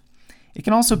stuff. It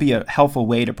can also be a helpful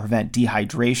way to prevent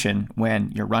dehydration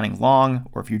when you're running long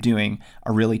or if you're doing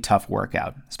a really tough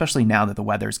workout, especially now that the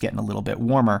weather's getting a little bit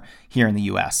warmer here in the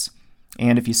US.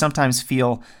 And if you sometimes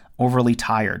feel overly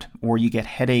tired or you get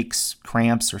headaches,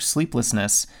 cramps, or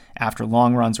sleeplessness after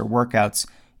long runs or workouts,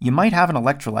 you might have an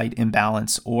electrolyte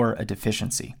imbalance or a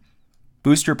deficiency.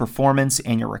 Boost your performance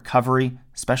and your recovery,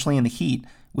 especially in the heat,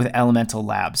 with Elemental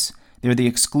Labs. They're the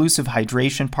exclusive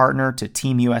hydration partner to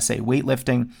Team USA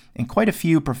weightlifting, and quite a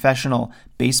few professional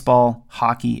baseball,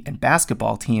 hockey, and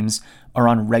basketball teams are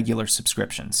on regular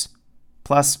subscriptions.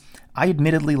 Plus, I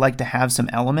admittedly like to have some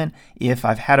Element if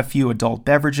I've had a few adult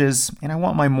beverages and I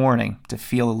want my morning to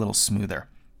feel a little smoother.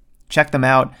 Check them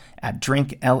out at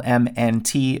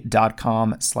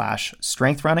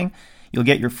drinklmnt.com/strengthrunning. You'll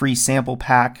get your free sample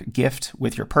pack gift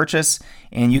with your purchase,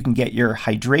 and you can get your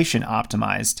hydration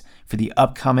optimized for the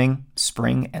upcoming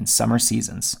spring and summer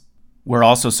seasons. We're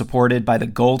also supported by the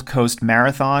Gold Coast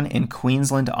Marathon in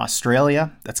Queensland,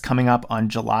 Australia. That's coming up on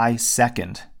July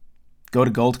 2nd. Go to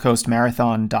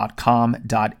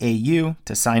goldcoastmarathon.com.au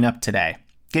to sign up today.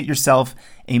 Get yourself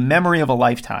a memory of a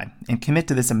lifetime and commit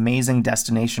to this amazing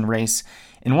destination race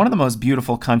in one of the most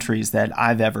beautiful countries that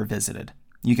I've ever visited.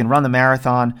 You can run the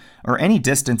marathon or any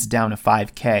distance down to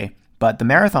 5K, but the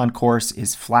marathon course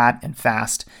is flat and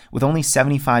fast with only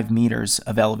 75 meters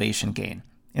of elevation gain.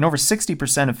 And over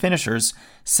 60% of finishers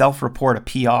self-report a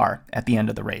PR at the end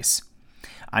of the race.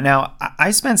 Now,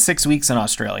 I spent 6 weeks in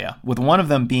Australia, with one of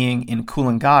them being in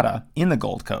Coolangatta in the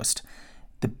Gold Coast.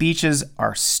 The beaches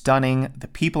are stunning, the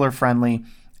people are friendly,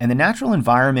 and the natural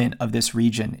environment of this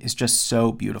region is just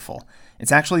so beautiful.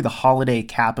 It's actually the holiday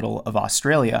capital of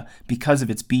Australia because of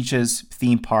its beaches,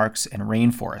 theme parks, and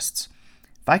rainforests.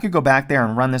 If I could go back there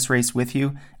and run this race with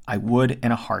you, I would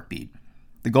in a heartbeat.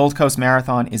 The Gold Coast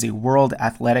Marathon is a World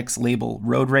Athletics label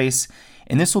road race,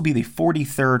 and this will be the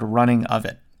 43rd running of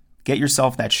it. Get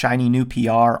yourself that shiny new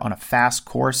PR on a fast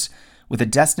course with a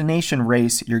destination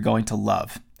race you're going to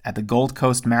love at the Gold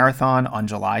Coast Marathon on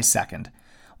July 2nd.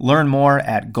 Learn more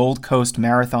at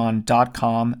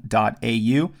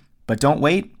goldcoastmarathon.com.au, but don't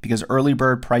wait because early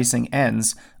bird pricing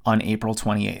ends on April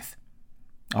 28th.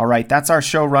 All right, that's our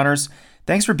show, runners.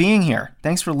 Thanks for being here.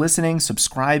 Thanks for listening,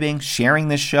 subscribing, sharing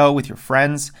this show with your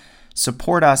friends.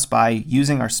 Support us by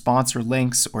using our sponsor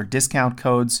links or discount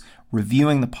codes,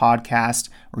 reviewing the podcast,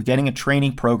 or getting a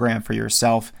training program for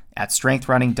yourself at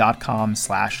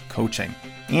strengthrunning.com/coaching.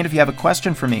 And if you have a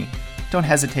question for me, don't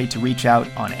hesitate to reach out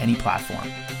on any platform.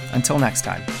 Until next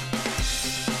time.